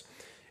us.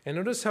 And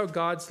notice how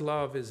God's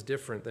love is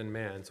different than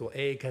man's. Well,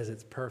 A, because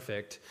it's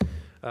perfect,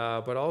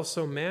 but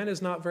also man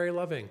is not very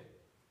loving.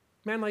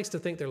 Man likes to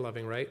think they're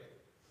loving, right?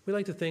 We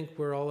like to think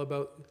we're all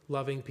about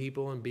loving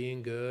people and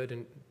being good,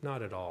 and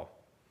not at all.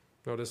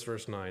 Notice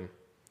verse 9.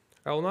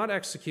 I will not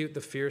execute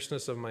the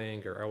fierceness of my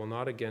anger. I will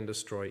not again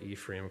destroy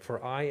Ephraim,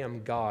 for I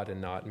am God and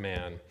not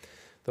man,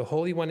 the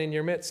Holy One in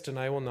your midst, and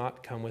I will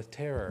not come with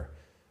terror.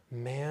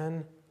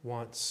 Man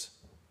wants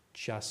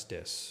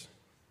justice.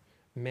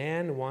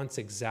 Man wants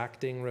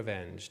exacting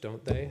revenge,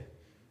 don't they?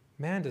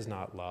 Man does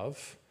not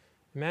love.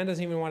 Man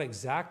doesn't even want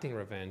exacting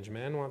revenge.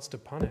 Man wants to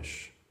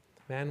punish.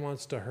 Man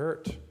wants to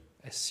hurt.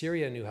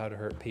 Assyria knew how to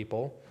hurt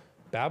people.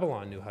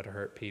 Babylon knew how to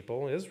hurt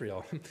people.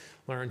 Israel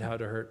learned how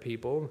to hurt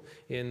people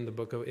in the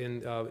book of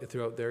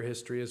throughout their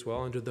history as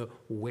well, under the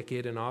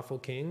wicked and awful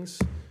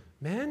kings.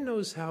 Man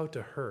knows how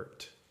to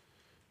hurt.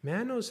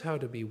 Man knows how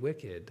to be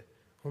wicked.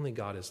 Only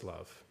God is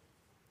love.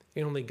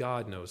 And only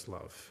God knows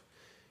love.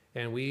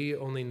 And we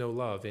only know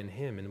love in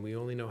him, and we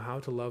only know how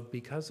to love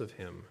because of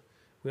him.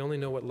 We only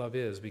know what love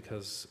is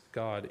because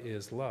God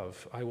is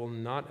love. I will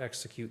not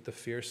execute the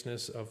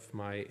fierceness of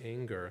my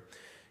anger.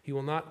 He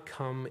will not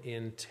come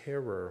in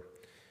terror,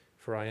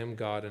 for I am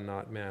God and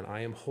not man.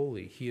 I am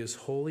holy. He is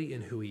holy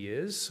in who he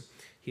is.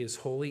 He is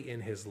holy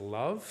in his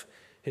love.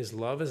 His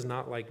love is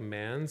not like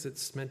man's.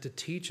 It's meant to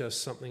teach us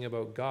something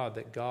about God,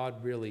 that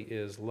God really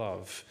is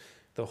love,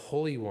 the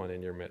Holy One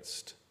in your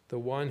midst, the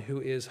one who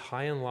is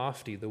high and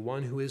lofty, the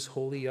one who is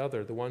holy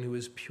other, the one who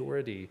is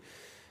purity.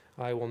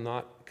 I will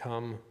not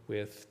come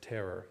with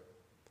terror.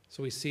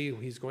 So we see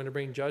he's going to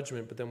bring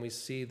judgment, but then we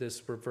see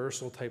this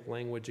reversal type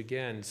language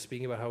again,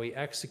 speaking about how he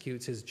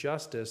executes his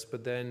justice,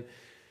 but then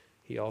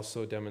he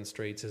also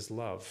demonstrates his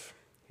love.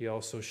 He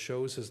also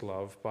shows his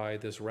love by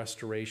this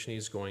restoration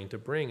he's going to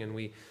bring. And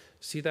we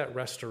see that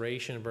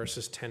restoration in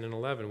verses 10 and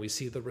 11. We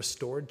see the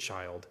restored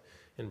child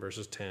in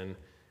verses 10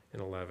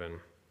 and 11.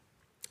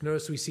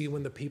 Notice we see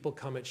when the people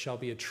come, it shall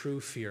be a true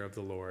fear of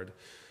the Lord.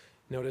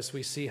 Notice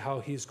we see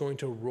how he's going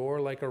to roar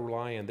like a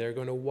lion. They're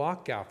going to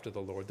walk after the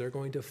Lord. They're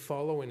going to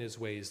follow in his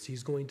ways.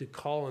 He's going to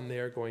call and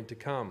they're going to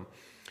come.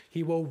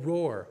 He will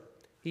roar.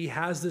 He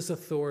has this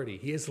authority.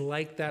 He is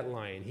like that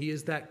lion. He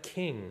is that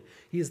king.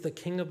 He is the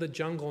king of the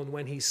jungle. And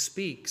when he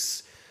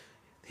speaks,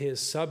 his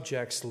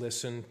subjects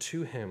listen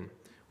to him.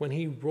 When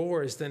he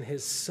roars, then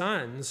his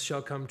sons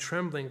shall come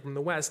trembling from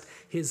the west.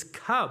 His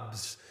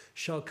cubs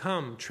shall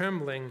come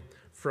trembling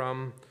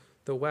from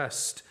the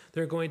west.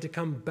 They're going to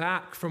come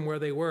back from where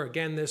they were.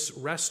 Again, this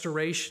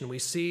restoration. We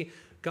see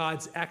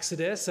God's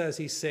exodus as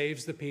he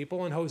saves the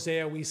people. In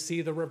Hosea, we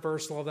see the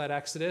reversal of that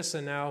exodus.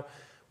 And now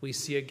we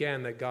see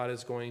again that God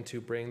is going to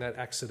bring that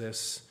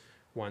exodus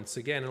once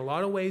again. In a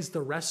lot of ways,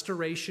 the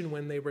restoration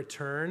when they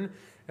return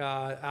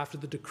after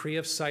the decree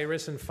of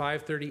Cyrus in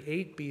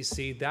 538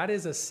 BC, that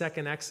is a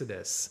second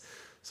exodus.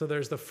 So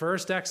there's the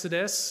first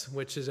exodus,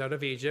 which is out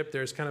of Egypt.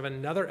 There's kind of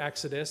another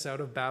exodus out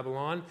of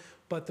Babylon.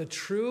 But the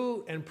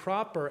true and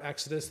proper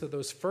exodus that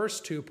those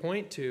first two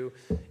point to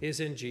is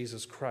in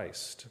Jesus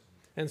Christ.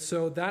 And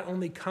so that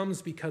only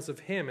comes because of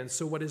him. And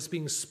so what is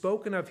being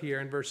spoken of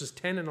here in verses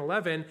 10 and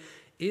 11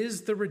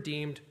 is the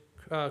redeemed,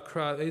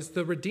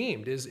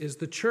 is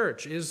the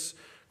church, is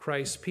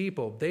Christ's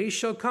people. They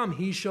shall come,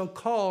 he shall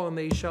call, and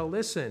they shall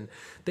listen.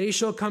 They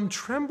shall come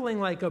trembling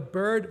like a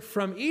bird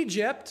from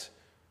Egypt,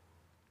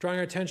 drawing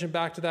our attention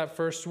back to that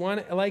first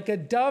one, like a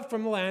dove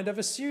from the land of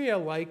Assyria,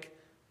 like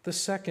the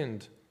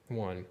second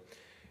one.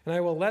 And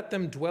I will let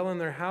them dwell in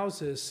their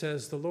houses,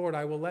 says the Lord.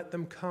 I will let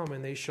them come,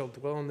 and they shall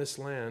dwell in this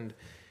land,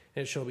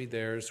 and it shall be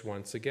theirs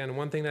once again.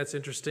 One thing that's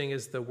interesting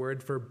is the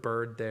word for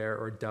bird there,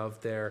 or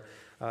dove there.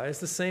 It's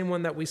the same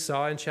one that we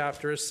saw in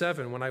chapter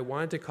 7. When I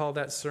wanted to call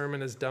that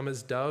sermon as dumb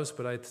as doves,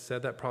 but I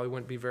said that probably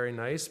wouldn't be very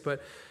nice.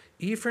 But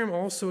Ephraim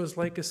also is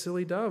like a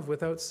silly dove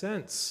without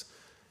sense.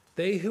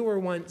 They who were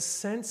once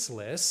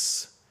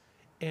senseless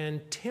and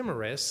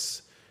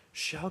timorous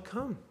shall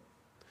come.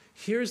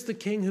 Here's the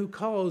king who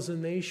calls,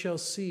 and they shall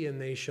see, and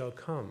they shall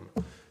come.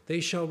 They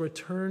shall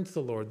return to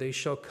the Lord. They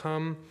shall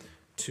come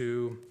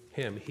to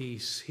him.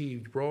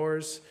 He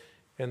roars,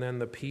 and then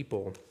the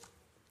people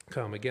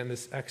come. Again,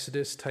 this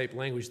Exodus type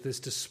language, this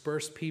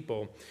dispersed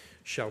people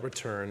shall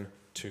return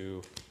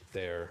to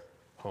their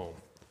home.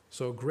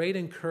 So great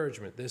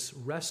encouragement, this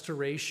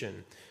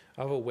restoration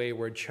of a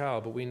wayward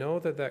child. But we know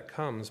that that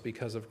comes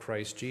because of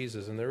Christ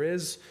Jesus. And there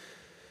is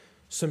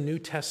some New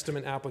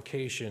Testament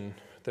application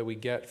that we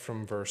get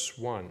from verse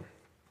 1.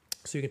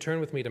 So you can turn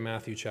with me to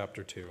Matthew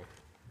chapter 2.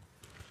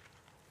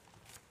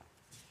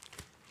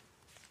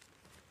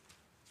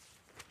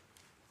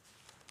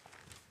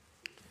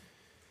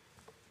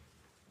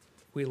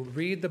 We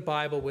read the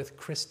Bible with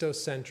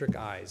Christocentric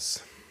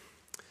eyes.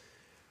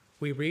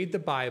 We read the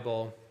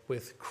Bible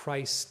with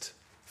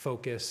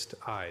Christ-focused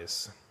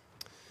eyes.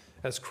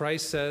 As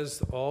Christ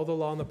says, all the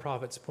law and the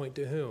prophets point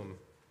to whom?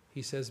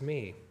 He says,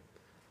 me.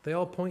 They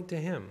all point to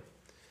him.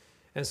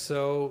 And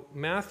so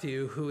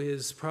Matthew, who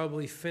is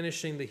probably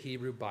finishing the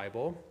Hebrew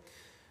Bible,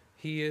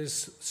 he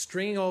is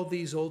stringing all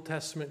these Old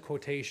Testament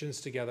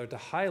quotations together to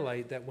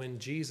highlight that when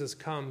Jesus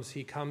comes,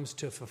 he comes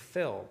to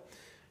fulfill.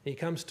 He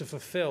comes to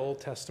fulfill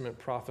Old Testament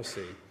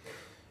prophecy.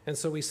 And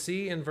so we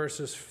see in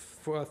verses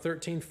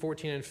 13,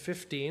 14, and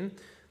 15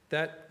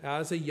 that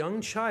as a young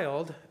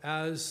child,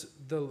 as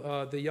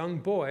the young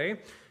boy,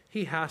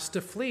 he has to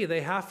flee.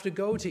 They have to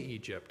go to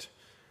Egypt.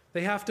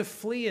 They have to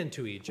flee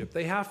into Egypt.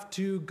 They have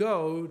to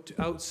go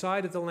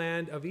outside of the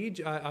land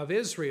of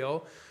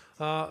Israel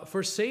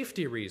for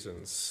safety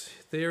reasons.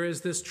 There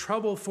is this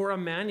trouble for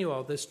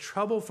Emmanuel, this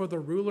trouble for the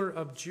ruler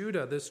of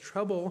Judah, this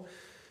trouble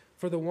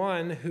for the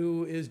one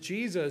who is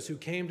Jesus, who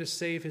came to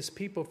save his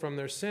people from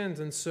their sins.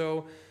 And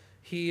so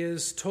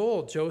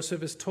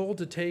Joseph is told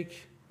to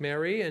take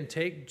Mary and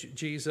take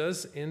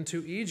Jesus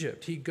into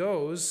Egypt. He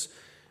goes,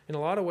 in a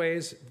lot of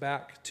ways,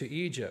 back to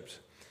Egypt.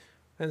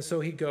 And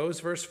so he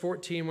goes, verse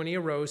 14, when he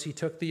arose, he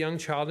took the young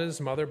child and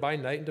his mother by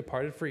night and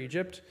departed for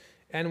Egypt,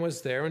 and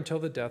was there until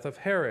the death of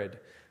Herod,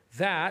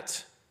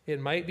 that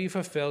it might be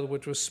fulfilled,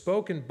 which was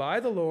spoken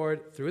by the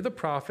Lord through the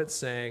prophet,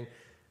 saying,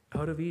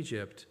 out of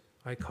Egypt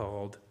I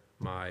called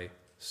my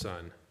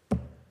son.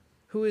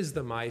 Who is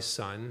the my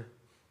son,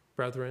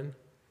 brethren?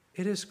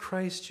 It is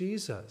Christ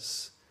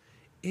Jesus.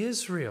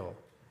 Israel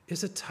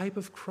is a type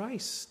of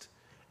Christ.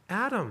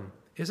 Adam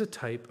is a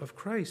type of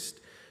Christ.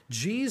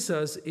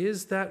 Jesus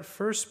is that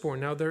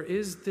firstborn. Now, there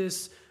is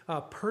this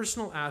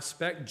personal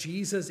aspect.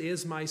 Jesus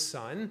is my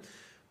son.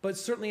 But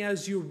certainly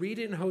as you read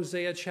it in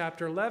Hosea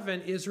chapter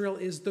 11, Israel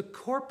is the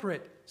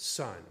corporate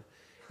son.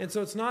 And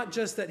so it's not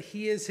just that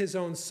he is his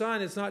own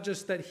son. It's not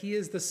just that he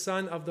is the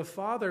son of the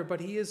Father,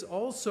 but he is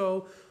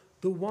also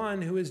the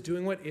one who is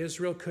doing what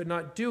Israel could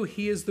not do.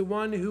 He is the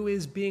one who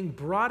is being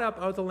brought up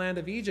out of the land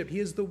of Egypt. He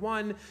is the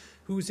one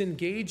who's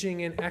engaging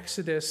in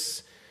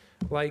Exodus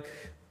like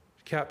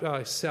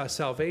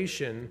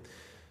salvation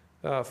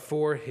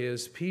for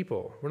his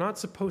people. We're not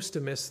supposed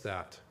to miss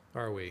that,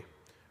 are we?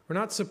 We're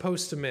not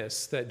supposed to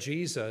miss that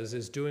Jesus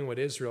is doing what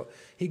Israel.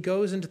 He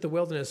goes into the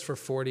wilderness for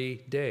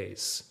 40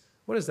 days.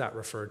 What does that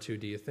refer to,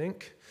 do you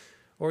think?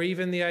 Or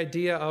even the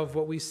idea of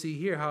what we see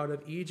here, how out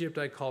of Egypt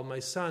I called my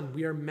son.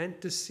 We are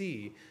meant to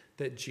see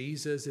that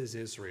Jesus is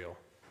Israel,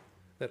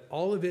 that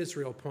all of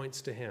Israel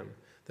points to him,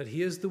 that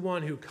he is the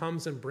one who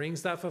comes and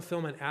brings that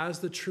fulfillment as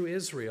the true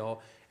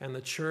Israel, and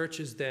the church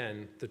is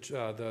then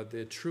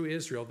the true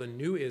Israel, the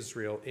new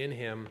Israel in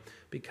him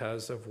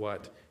because of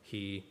what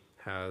he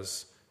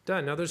has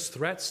done. Now there's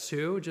threats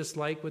too, just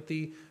like with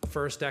the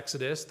first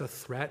Exodus, the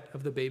threat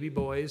of the baby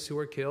boys who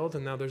were killed,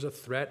 and now there's a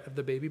threat of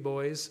the baby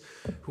boys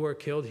who are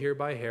killed here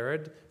by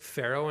Herod,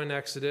 Pharaoh in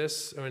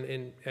Exodus,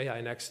 in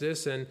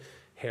Exodus, and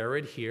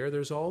Herod here.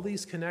 There's all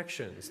these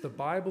connections. The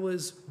Bible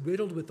is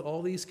riddled with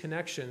all these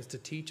connections to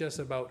teach us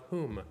about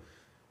whom?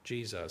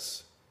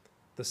 Jesus.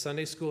 The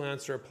Sunday school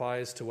answer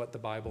applies to what the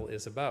Bible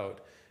is about.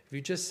 If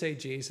you just say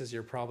Jesus,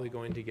 you're probably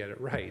going to get it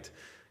right,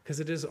 because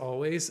it is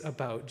always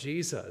about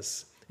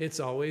Jesus. It's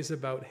always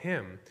about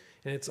him.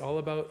 And it's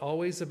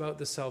always about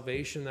the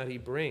salvation that he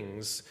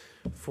brings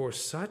for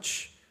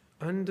such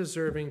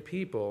undeserving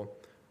people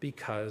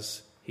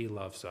because he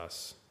loves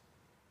us.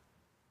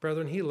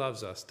 Brethren, he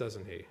loves us,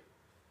 doesn't he?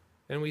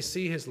 And we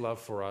see his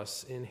love for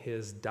us in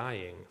his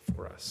dying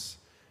for us.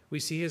 We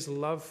see his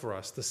love for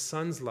us, the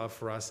Son's love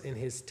for us, in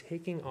his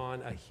taking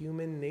on a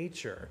human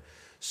nature,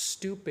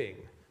 stooping,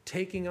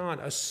 taking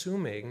on,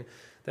 assuming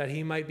that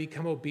he might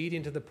become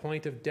obedient to the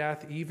point of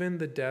death, even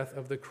the death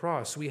of the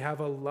cross. We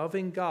have a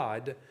loving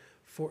God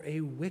for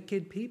a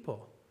wicked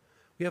people.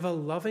 We have a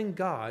loving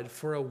God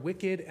for a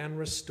wicked and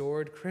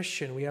restored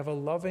Christian. We have a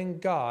loving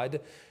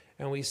God,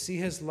 and we see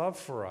his love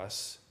for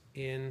us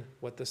in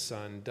what the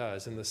Son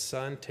does, in the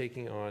Son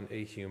taking on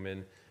a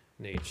human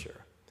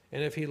nature.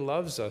 And if he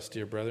loves us,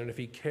 dear brethren, if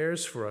he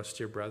cares for us,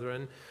 dear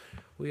brethren,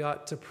 we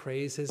ought to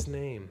praise his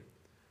name.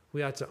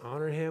 We ought to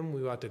honor him,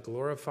 we ought to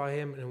glorify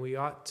him, and we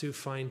ought to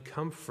find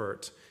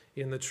comfort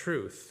in the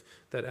truth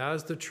that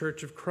as the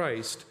church of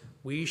Christ,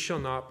 we shall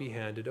not be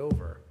handed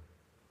over.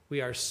 We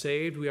are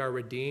saved, we are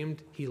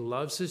redeemed. He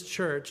loves his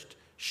church,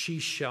 she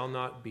shall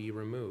not be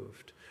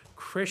removed.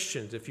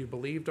 Christians, if you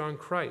believed on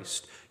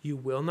Christ, you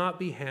will not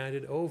be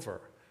handed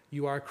over.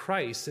 You are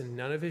Christ, and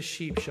none of his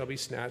sheep shall be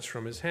snatched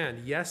from his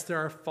hand. Yes, there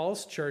are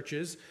false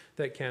churches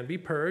that can be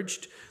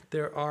purged.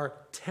 There are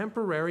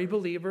temporary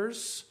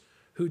believers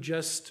who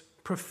just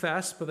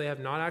profess, but they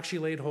have not actually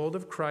laid hold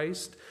of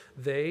Christ.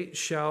 They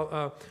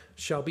shall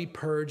be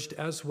purged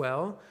as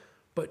well.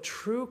 But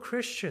true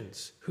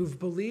Christians who've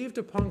believed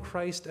upon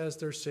Christ as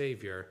their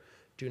Savior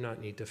do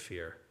not need to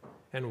fear.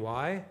 And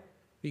why?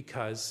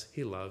 Because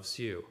he loves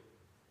you.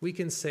 We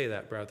can say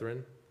that,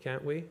 brethren,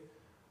 can't we?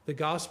 The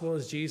gospel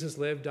is Jesus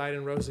lived, died,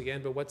 and rose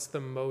again, but what's the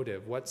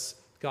motive? What's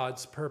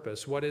God's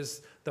purpose? What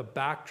is the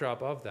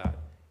backdrop of that?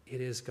 It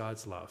is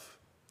God's love.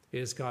 It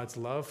is God's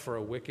love for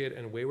a wicked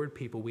and wayward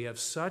people. We have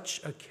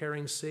such a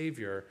caring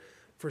Savior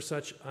for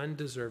such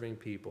undeserving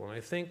people. And I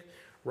think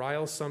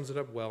Ryle sums it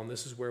up well, and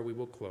this is where we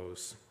will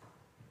close.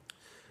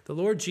 The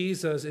Lord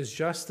Jesus is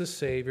just the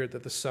Savior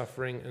that the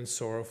suffering and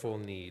sorrowful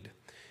need.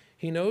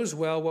 He knows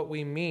well what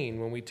we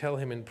mean when we tell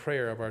him in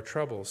prayer of our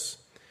troubles.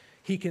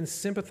 He can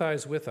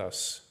sympathize with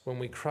us when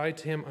we cry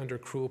to him under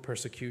cruel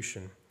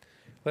persecution.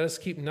 Let us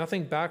keep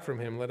nothing back from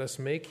him. Let us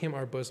make him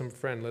our bosom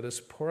friend. Let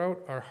us pour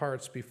out our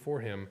hearts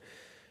before him.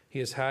 He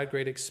has had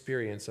great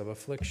experience of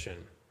affliction.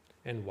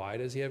 And why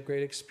does he have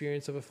great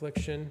experience of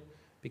affliction?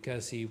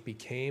 Because he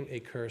became a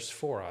curse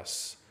for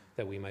us,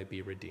 that we might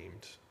be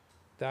redeemed.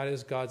 That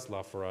is God's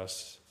love for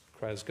us.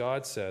 As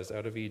God says,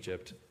 out of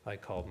Egypt, I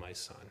called my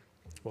son.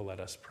 Well,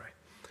 let us pray.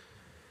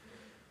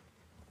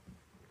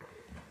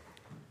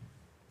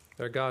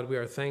 Our God, we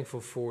are thankful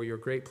for your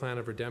great plan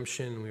of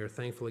redemption. We are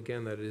thankful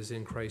again that it is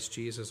in Christ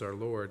Jesus our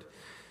Lord.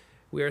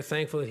 We are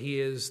thankful that he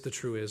is the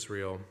true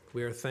Israel.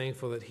 We are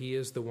thankful that he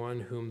is the one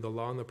whom the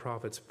law and the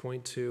prophets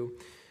point to.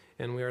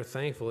 And we are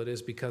thankful it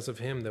is because of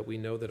him that we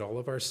know that all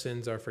of our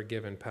sins are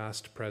forgiven,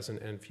 past,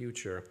 present, and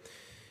future.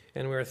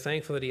 And we are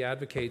thankful that he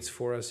advocates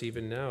for us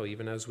even now,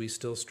 even as we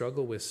still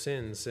struggle with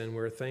sins. And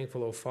we're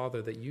thankful, O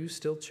Father, that you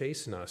still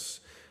chasten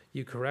us.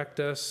 You correct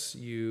us.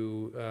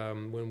 You,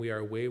 when we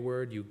are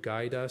wayward, you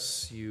guide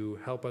us. You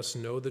help us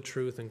know the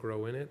truth and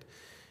grow in it.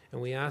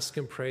 And we ask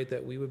and pray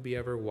that we would be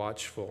ever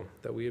watchful,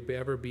 that we would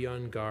ever be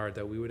on guard,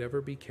 that we would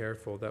ever be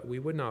careful, that we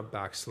would not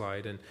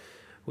backslide. And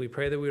we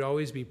pray that we would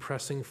always be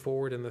pressing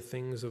forward in the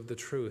things of the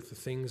truth, the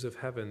things of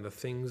heaven, the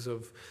things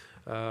of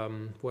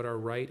what are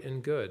right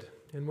and good.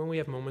 And when we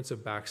have moments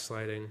of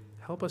backsliding,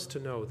 help us to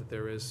know that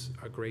there is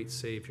a great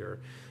Savior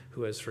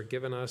who has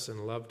forgiven us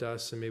and loved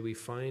us, and may we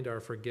find our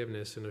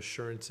forgiveness and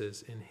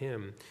assurances in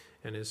him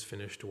and his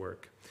finished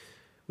work.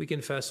 We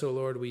confess, O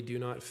Lord, we do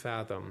not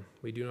fathom,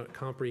 we do not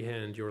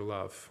comprehend your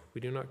love.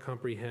 We do not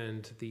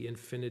comprehend the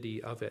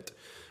infinity of it,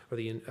 or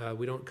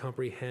we don't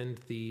comprehend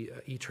the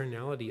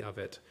eternality of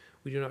it.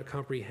 We do not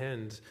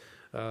comprehend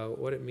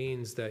what it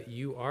means that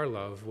you are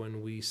love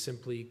when we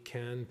simply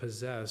can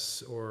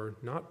possess or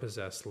not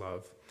possess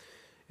love.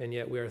 And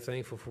yet we are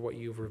thankful for what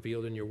you've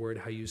revealed in your word,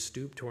 how you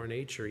stoop to our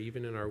nature,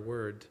 even in our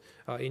word,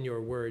 in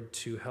your word,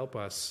 to help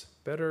us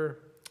better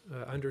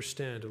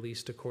understand, at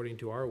least according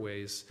to our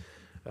ways,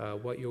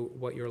 what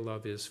your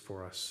love is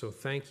for us. So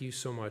thank you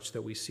so much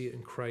that we see it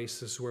in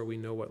Christ. This is where we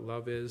know what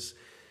love is.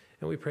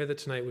 And we pray that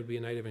tonight would be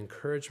a night of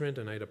encouragement,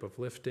 a night of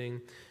uplifting.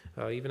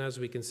 Even as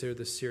we consider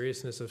the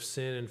seriousness of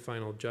sin and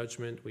final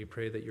judgment, we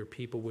pray that your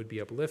people would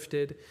be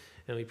uplifted.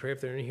 And we pray if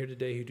there are any here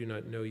today who do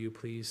not know you,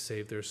 please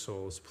save their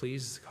souls.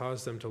 Please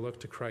cause them to look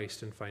to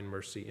Christ and find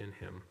mercy in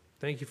him.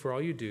 Thank you for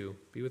all you do.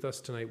 Be with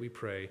us tonight, we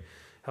pray.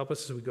 Help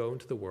us as we go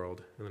into the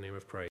world. In the name of Christ.